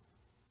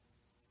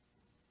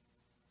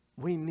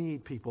 We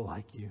need people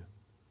like you.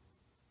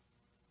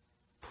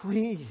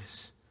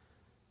 Please,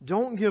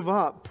 don't give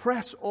up.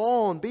 Press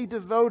on. Be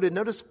devoted.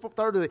 Notice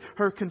thirdly,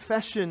 her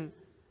confession.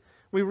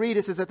 We read,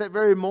 it says, at that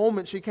very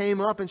moment she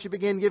came up and she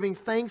began giving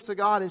thanks to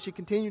God, and she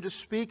continued to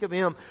speak of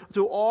Him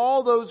to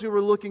all those who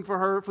were looking for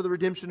her for the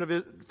redemption of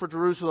it, for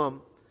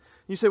Jerusalem.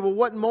 You say, well,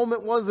 what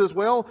moment was this?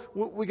 Well,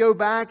 we go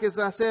back, as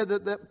I said,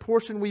 that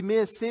portion we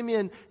missed.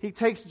 Simeon, he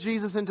takes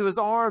Jesus into his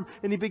arm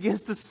and he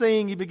begins to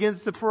sing. He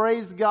begins to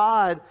praise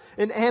God.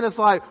 And Anna's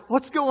like,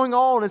 what's going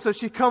on? And so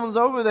she comes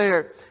over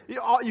there.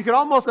 You can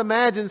almost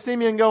imagine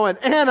Simeon going,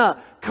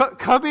 Anna,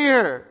 come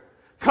here.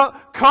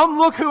 Come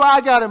look who I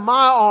got in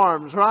my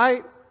arms,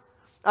 right?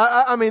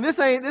 I mean, this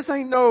ain't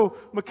no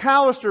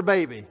McAllister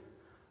baby.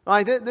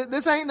 Like,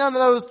 this ain't none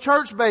of those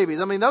church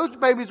babies. I mean, those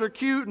babies are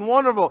cute and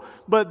wonderful,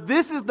 but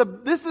this is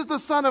the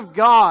Son of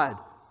God.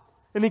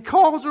 And He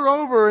calls her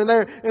over,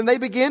 and they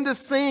begin to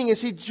sing, and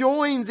she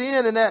joins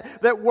in. And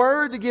that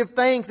word to give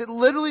thanks, it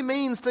literally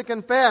means to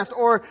confess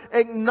or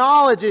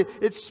acknowledge.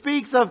 It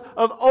speaks of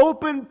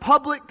open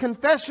public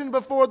confession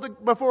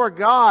before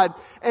God.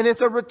 And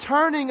it's a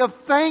returning of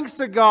thanks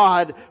to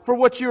God for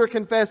what you are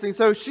confessing.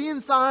 So she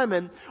and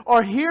Simon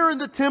are here in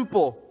the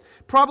temple,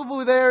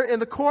 probably there in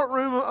the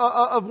courtroom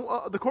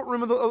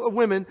of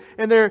women,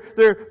 and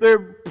they're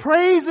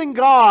praising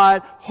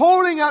God,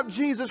 holding up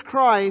Jesus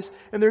Christ,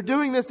 and they're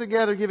doing this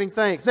together, giving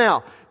thanks.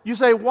 Now, you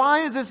say,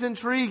 why is this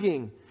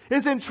intriguing?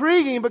 It's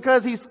intriguing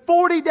because He's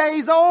 40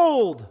 days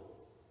old.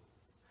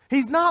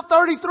 He's not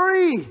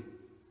 33.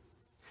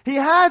 He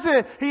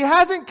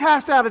hasn't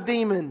cast out a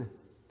demon.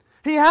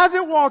 He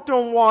hasn't walked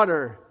on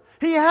water.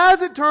 He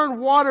hasn't turned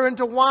water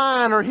into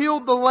wine or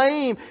healed the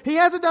lame. He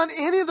hasn't done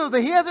any of those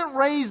things. He hasn't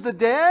raised the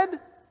dead.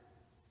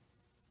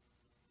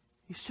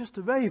 He's just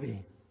a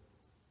baby.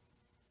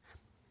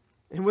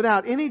 And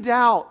without any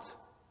doubt,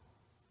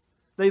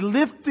 they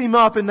lift Him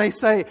up and they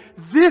say,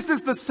 this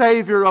is the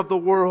Savior of the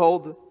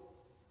world.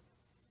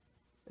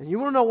 And you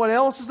want to know what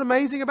else is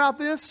amazing about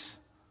this?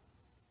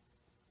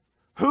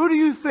 Who do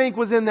you think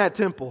was in that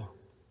temple?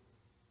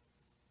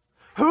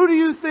 Who do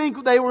you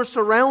think they were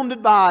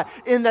surrounded by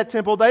in that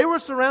temple? They were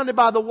surrounded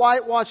by the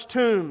whitewashed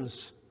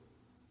tombs.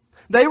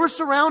 They were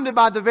surrounded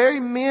by the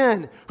very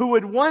men who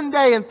would one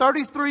day in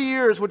 33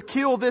 years would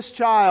kill this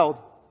child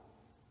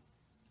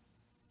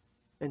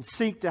and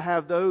seek to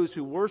have those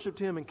who worshiped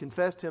Him and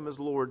confessed Him as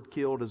Lord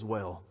killed as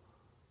well.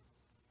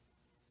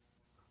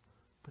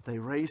 But they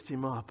raised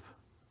Him up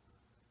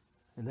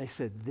and they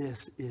said,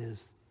 this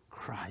is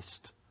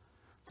Christ,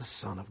 the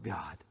Son of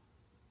God.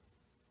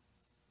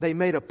 They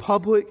made a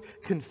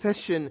public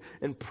confession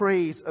and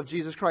praise of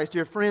Jesus Christ.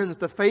 Dear friends,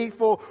 the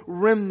faithful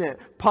remnant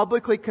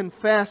publicly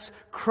confess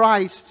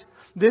Christ.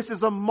 This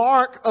is a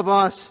mark of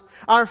us.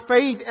 Our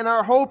faith and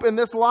our hope in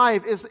this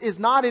life is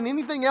not in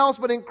anything else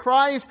but in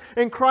Christ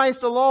and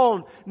Christ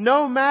alone.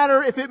 No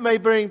matter if it may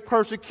bring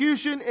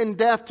persecution and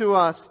death to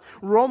us.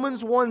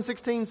 Romans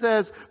 1:16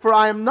 says, for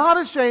I am not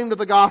ashamed of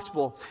the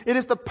gospel. It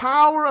is the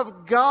power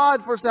of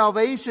God for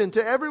salvation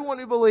to everyone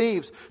who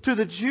believes, to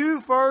the Jew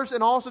first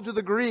and also to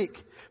the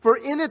Greek. For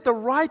in it the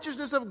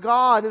righteousness of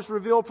God is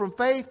revealed from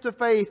faith to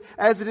faith,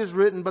 as it is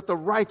written, but the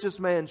righteous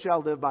man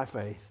shall live by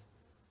faith.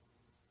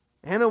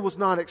 Anna was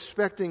not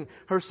expecting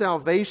her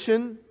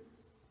salvation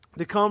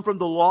to come from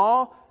the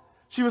law.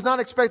 She was not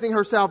expecting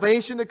her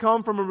salvation to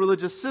come from a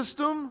religious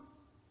system.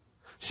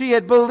 She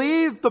had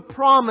believed the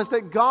promise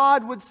that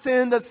God would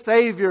send a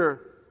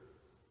Savior.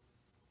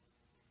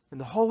 And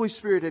the Holy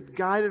Spirit had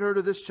guided her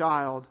to this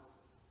child.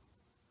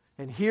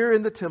 And here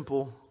in the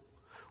temple,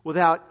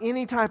 without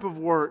any type of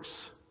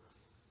works,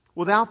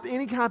 without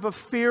any type of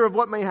fear of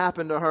what may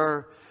happen to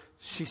her,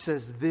 she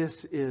says,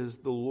 this is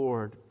the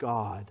Lord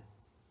God.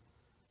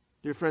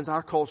 Dear friends,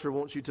 our culture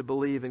wants you to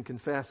believe and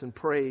confess and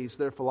praise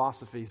their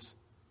philosophies.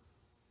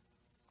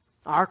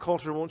 Our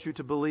culture wants you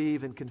to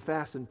believe and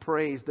confess and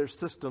praise their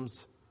systems.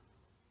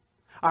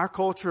 Our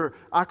culture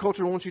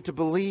wants you to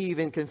believe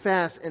and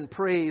confess and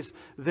praise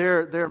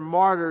their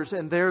martyrs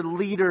and their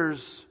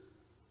leaders,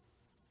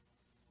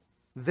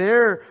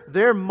 their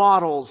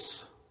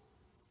models.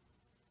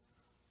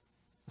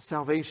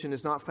 Salvation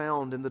is not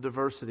found in the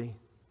diversity.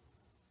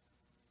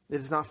 It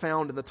is not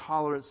found in the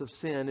tolerance of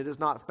sin. It is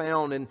not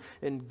found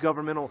in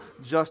governmental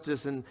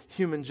justice and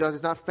human justice.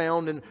 It's not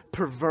found in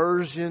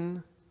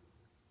perversion.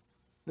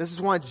 This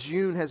is why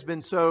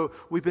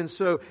we've been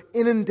so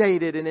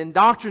inundated and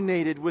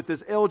indoctrinated with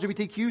this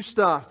LGBTQ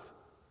stuff.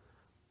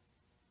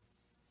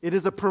 It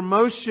is a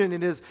promotion.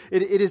 It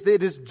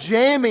is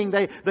jamming.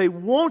 They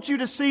want you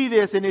to see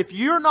this. And if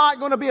you're not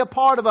going to be a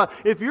part of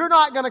if you're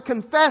not going to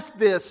confess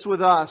this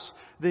with us,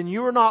 then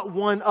you're not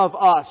one of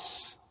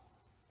us.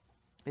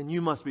 And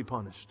you must be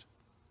punished.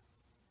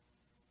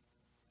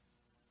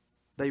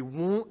 They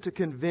want to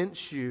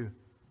convince you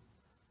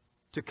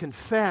to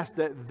confess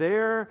that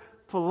their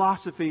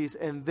philosophies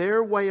and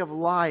their way of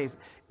life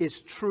is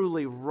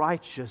truly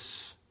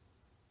righteous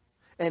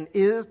and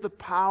is the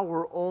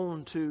power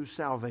on to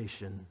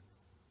salvation.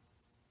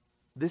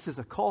 This is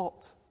a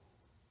cult.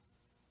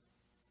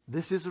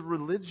 This is a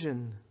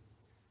religion.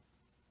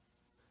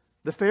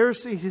 The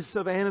Pharisees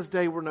of Anna's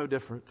day were no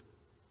different.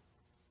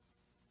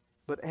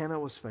 But Anna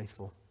was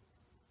faithful.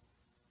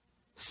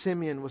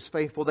 Simeon was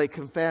faithful. They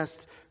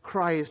confessed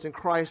Christ and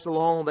Christ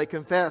alone. They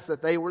confessed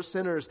that they were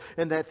sinners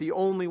and that the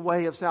only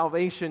way of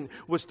salvation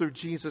was through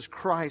Jesus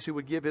Christ, who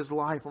would give His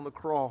life on the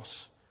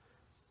cross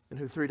and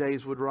who 3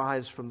 days would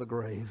rise from the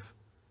grave.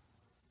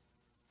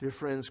 Dear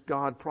friends,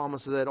 God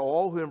promises that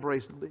all who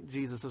embrace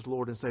Jesus as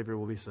Lord and Savior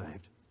will be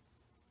saved.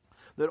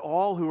 That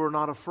all who are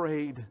not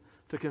afraid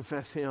to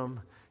confess Him,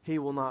 He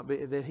will not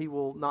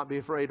be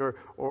afraid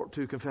or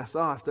to confess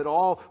us. That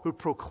all who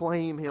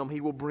proclaim Him,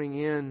 He will bring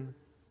in.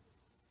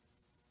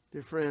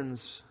 Dear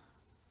friends,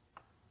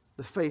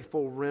 the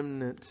faithful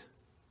remnant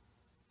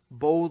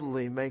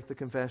boldly make the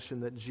confession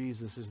that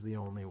Jesus is the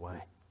only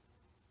way.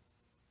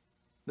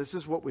 This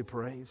is what we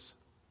praise.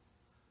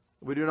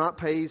 We do not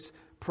praise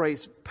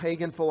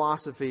pagan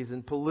philosophies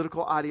and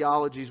political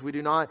ideologies. We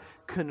do not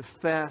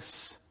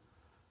confess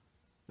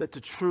that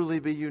to truly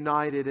be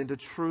united and to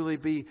truly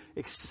be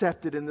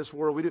accepted in this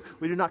world,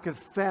 we do not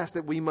confess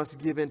that we must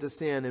give in to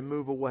sin and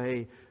move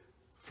away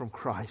from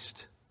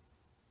Christ.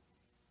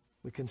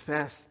 We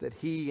confess that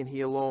He and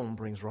He alone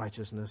brings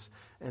righteousness,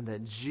 and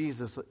that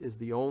Jesus is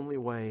the only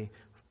way,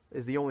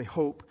 is the only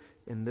hope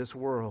in this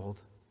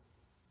world.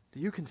 Do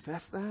you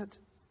confess that?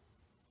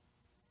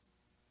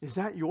 Is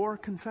that your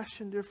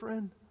confession, dear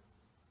friend?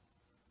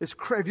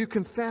 Have you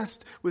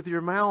confessed with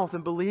your mouth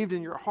and believed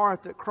in your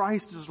heart that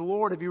Christ is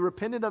Lord? Have you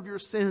repented of your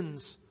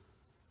sins?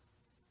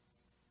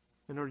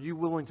 And are you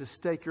willing to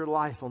stake your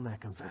life on that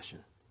confession?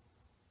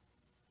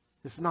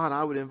 If not,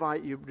 I would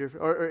invite you,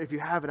 or if you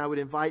haven't, I would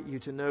invite you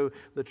to know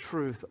the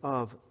truth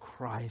of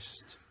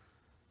Christ.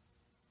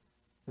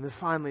 And then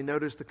finally,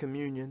 notice the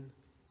communion.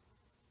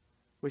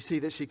 We see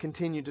that she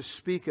continued to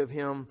speak of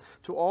Him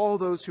to all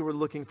those who were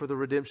looking for the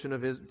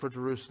redemption for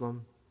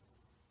Jerusalem.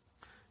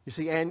 You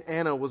see,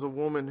 Anna was a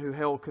woman who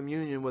held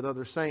communion with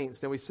other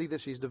saints. Now we see that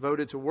she's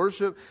devoted to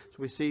worship. So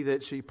we see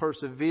that she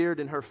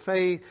persevered in her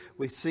faith.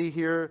 We see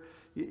here,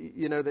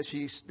 that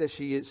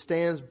she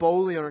stands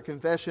boldly on her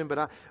confession.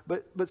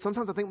 But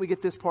sometimes I think we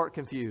get this part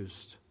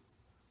confused.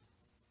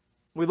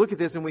 We look at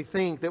this and we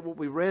think that what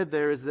we read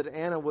there is that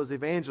Anna was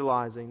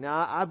evangelizing.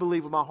 Now I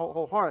believe with my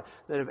whole heart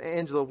that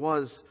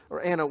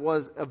Anna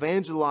was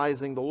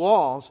evangelizing the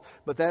lost,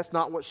 but that's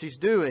not what she's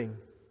doing.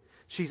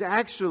 She's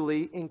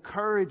actually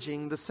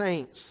encouraging the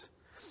saints.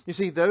 You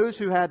see, those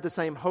who had the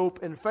same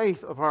hope and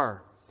faith of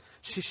her.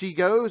 She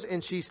goes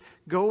and she's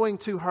going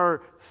to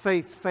her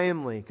faith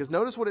family. Because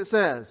notice what it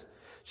says.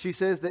 She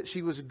says that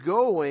she was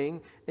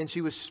going and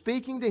she was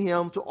speaking to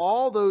Him, to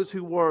all those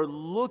who were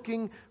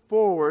looking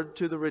forward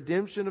to the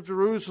redemption of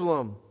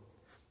Jerusalem.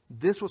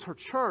 This was her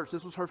church.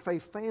 This was her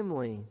faith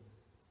family.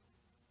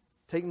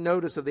 Take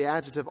notice of the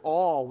adjective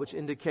all, which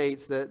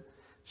indicates that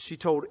she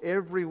told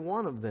every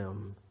one of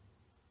them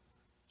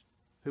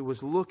who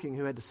was looking,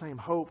 who had the same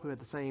hope, who had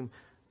the same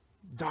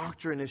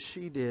doctrine as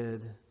she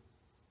did.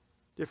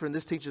 Different.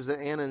 This teaches that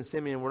Anna and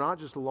Simeon were not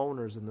just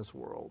loners in this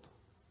world.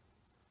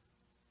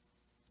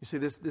 You see,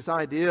 this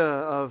idea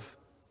of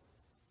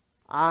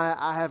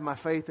I have my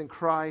faith in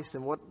Christ,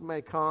 and what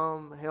may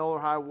come, hell or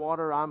high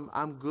water,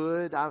 I'm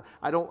good.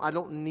 I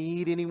don't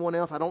need anyone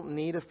else. I don't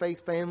need a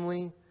faith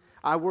family.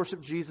 I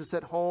worship Jesus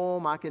at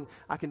home. I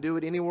can do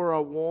it anywhere I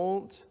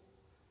want.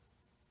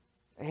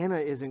 Anna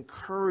is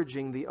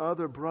encouraging the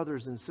other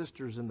brothers and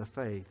sisters in the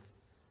faith.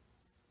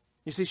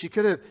 You see, she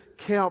could have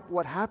kept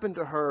what happened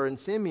to her and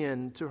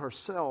Simeon to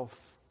herself.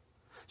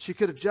 She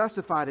could have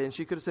justified it, and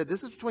she could have said,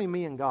 this is between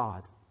me and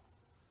God.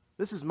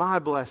 This is my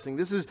blessing.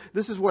 This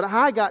is what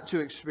I got to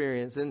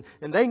experience, and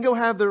they can go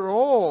have their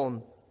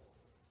own.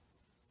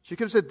 She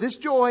could have said, this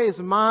joy is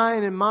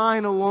mine and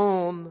mine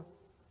alone.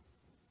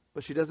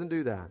 But she doesn't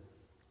do that.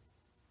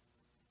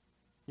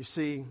 You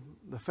see,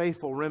 the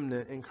faithful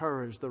remnant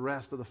encouraged the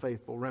rest of the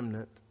faithful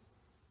remnant.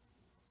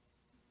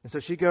 And so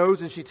she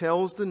goes and she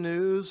tells the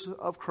news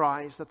of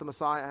Christ, that the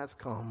Messiah has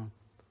come.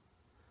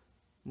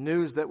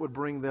 News that would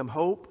bring them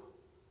hope.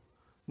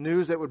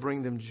 News that would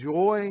bring them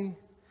joy.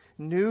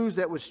 News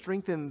that would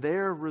strengthen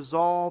their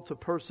resolve to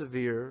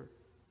persevere.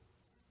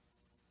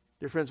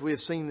 Dear friends, we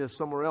have seen this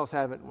somewhere else,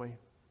 haven't we?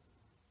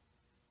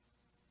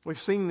 We've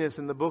seen this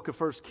in the book of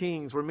 1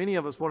 Kings, where many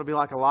of us want to be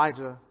like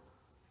Elijah,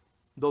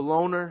 the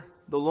loner,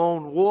 the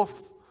lone wolf,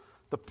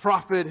 the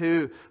prophet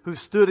who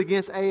stood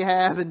against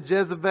Ahab and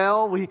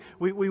Jezebel.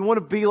 We want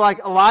to be like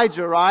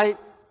Elijah, right?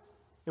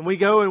 And we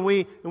go and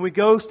we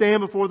go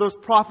stand before those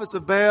prophets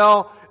of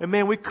Baal, and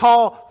man, we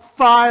call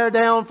fire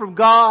down from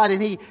God,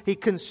 and He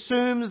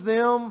consumes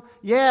them.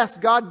 Yes,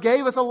 God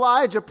gave us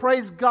Elijah.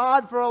 Praise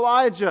God for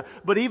Elijah.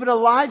 But even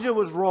Elijah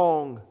was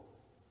wrong.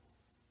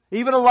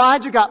 Even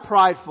Elijah got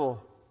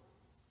prideful.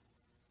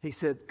 He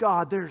said,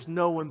 God, there's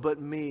no one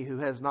but me who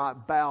has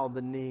not bowed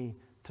the knee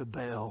to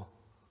Baal.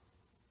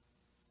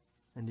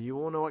 And do you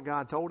want to know what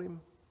God told him?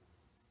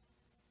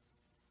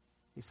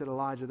 He said,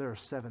 Elijah, there are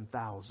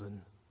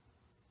 7,000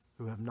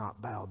 who have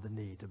not bowed the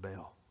knee to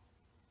Baal.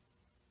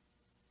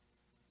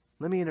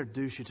 Let me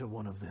introduce you to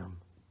one of them.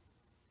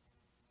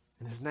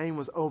 And his name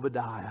was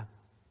Obadiah.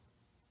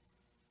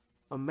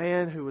 A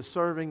man who was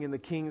serving in the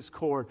king's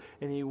court,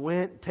 and he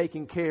went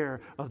taking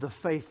care of the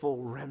faithful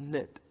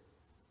remnant.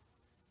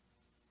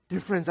 Dear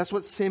friends, that's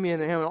what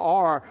Simeon and Hannah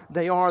are.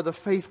 They are the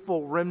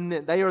faithful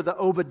remnant. They are the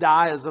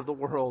Obadiahs of the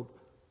world.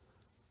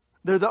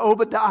 They're the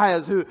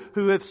Obadiahs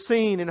who have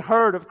seen and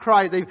heard of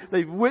Christ.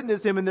 They've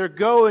witnessed Him, and they're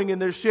going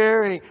and they're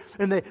sharing.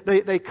 And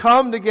they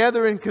come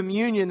together in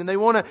communion, and they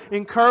want to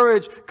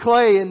encourage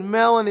Clay and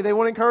Melanie. They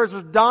want to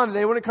encourage Donna.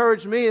 They want to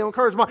encourage me. They want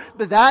to encourage Mom.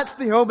 That's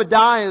the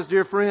Obadiahs,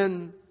 dear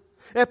friend.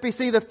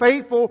 FBC, the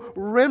faithful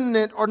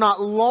remnant are not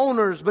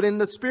loners, but in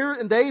the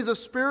spirit and days of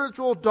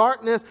spiritual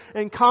darkness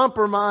and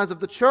compromise of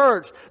the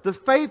church, the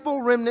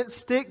faithful remnant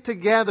stick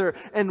together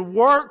and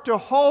work to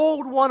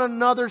hold one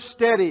another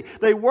steady.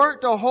 They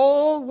work to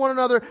hold one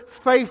another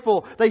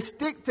faithful. They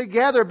stick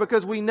together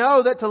because we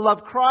know that to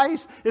love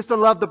Christ is to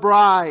love the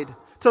bride,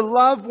 to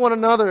love one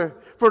another.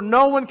 For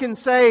no one can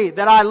say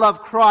that I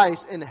love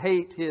Christ and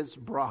hate His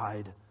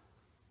bride.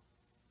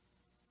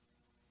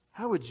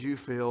 How would you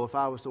feel if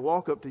I was to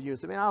walk up to you and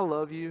say, man, I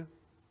love you.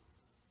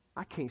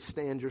 I can't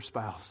stand your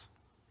spouse.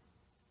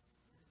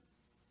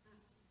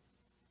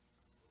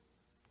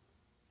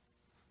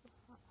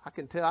 I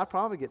can tell I'd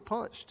probably get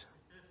punched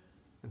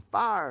and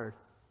fired.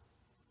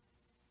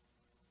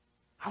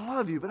 I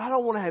love you, but I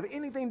don't want to have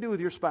anything to do with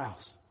your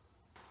spouse.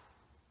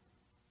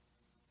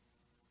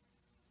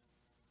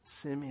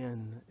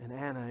 Simeon and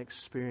Anna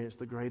experienced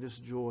the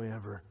greatest joy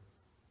ever.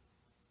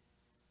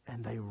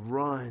 And they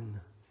run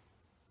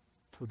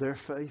to their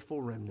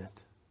faithful remnant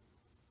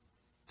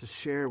to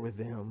share with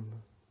them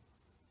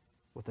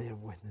what they have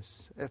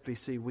witnessed.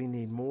 FBC, we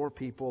need more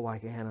people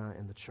like Anna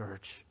in the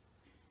church.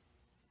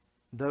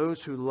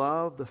 Those who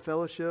love the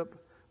fellowship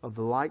of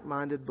the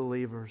like-minded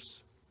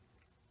believers,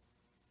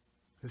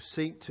 who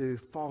seek to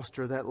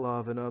foster that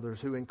love in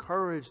others, who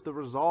encourage the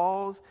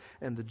resolve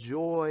and the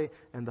joy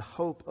and the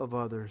hope of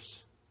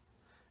others,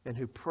 and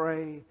who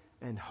pray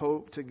and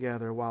hope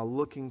together while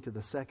looking to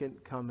the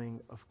second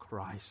coming of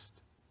Christ.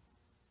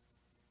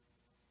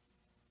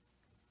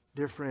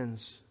 Dear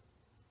friends,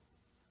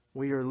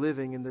 we are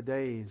living in the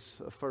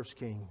days of 1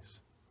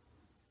 Kings.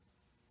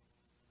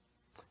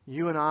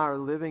 You and I are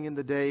living in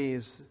the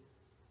days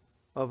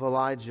of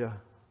Elijah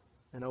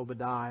and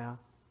Obadiah.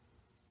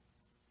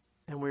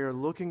 And we are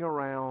looking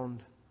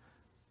around,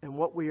 and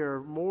what we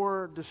are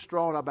more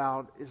distraught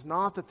about is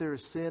not that there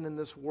is sin in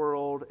this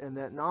world, and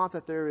that not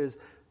that there is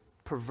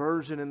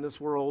perversion in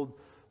this world,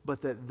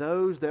 but that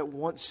those that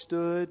once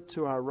stood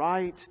to our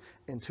right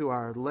and to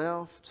our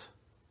left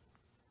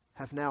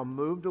have now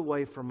moved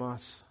away from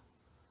us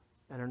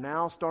and are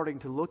now starting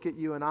to look at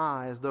you and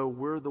I as though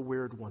we're the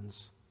weird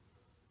ones.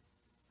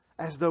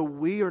 As though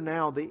we are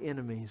now the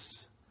enemies,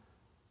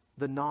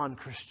 the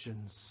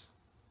non-Christians.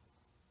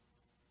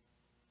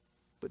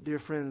 But dear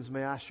friends,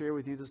 may I share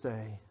with you this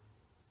day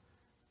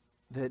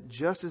that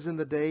just as in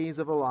the days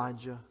of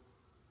Elijah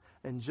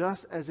and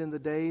just as in the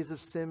days of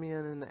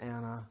Simeon and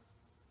Anna,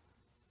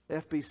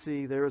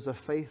 FBC, there is a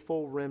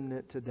faithful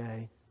remnant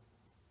today.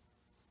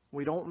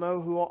 We don't know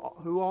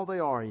who all they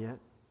are yet,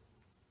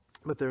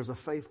 but there's a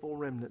faithful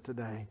remnant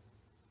today.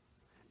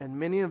 And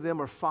many of them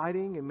are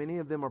fighting, and many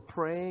of them are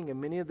praying, and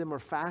many of them are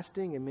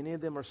fasting, and many of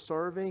them are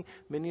serving,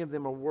 many of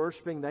them are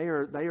worshiping. They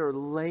are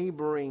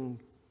laboring.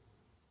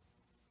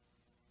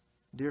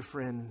 Dear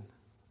friend,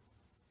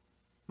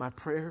 my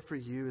prayer for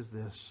you is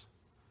this,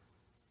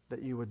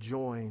 that you would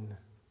join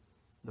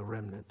the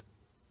remnant.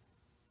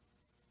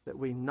 That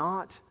we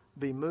not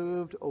be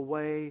moved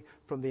away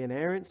from the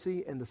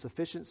inerrancy and the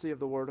sufficiency of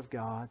the Word of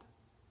God.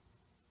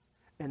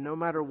 And no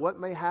matter what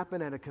may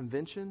happen at a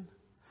convention,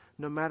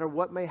 no matter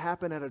what may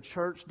happen at a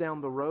church down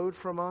the road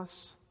from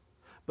us,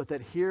 but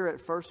that here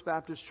at First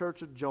Baptist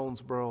Church of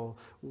Jonesboro,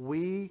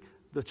 we,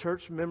 the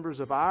church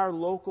members of our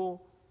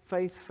local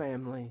faith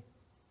family,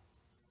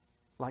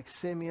 like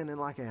Simeon and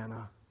like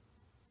Anna,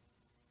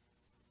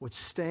 would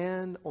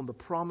stand on the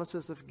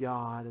promises of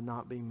God and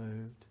not be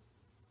moved.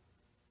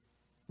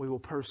 We will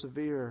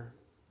persevere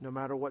no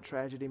matter what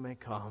tragedy may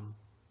come.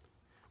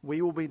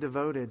 We will be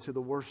devoted to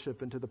the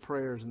worship and to the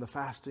prayers and the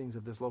fastings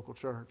of this local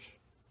church.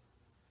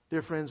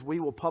 Dear friends, we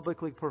will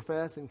publicly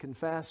profess and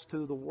confess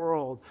to the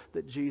world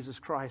that Jesus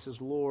Christ is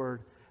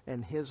Lord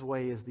and His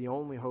way is the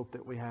only hope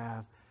that we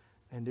have.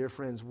 And dear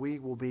friends, we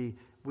will be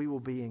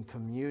in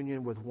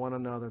communion with one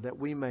another, that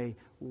we may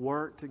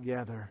work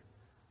together,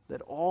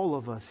 that all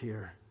of us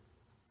here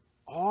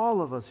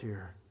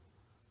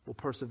will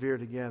persevere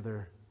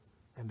together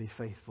and be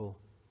faithful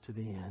to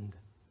the end.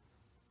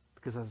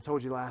 Because as I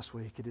told you last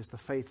week, it is the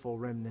faithful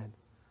remnant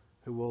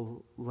who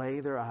will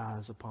lay their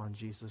eyes upon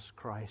Jesus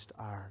Christ,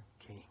 our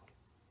King.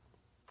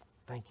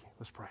 Thank you.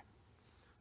 Let's pray.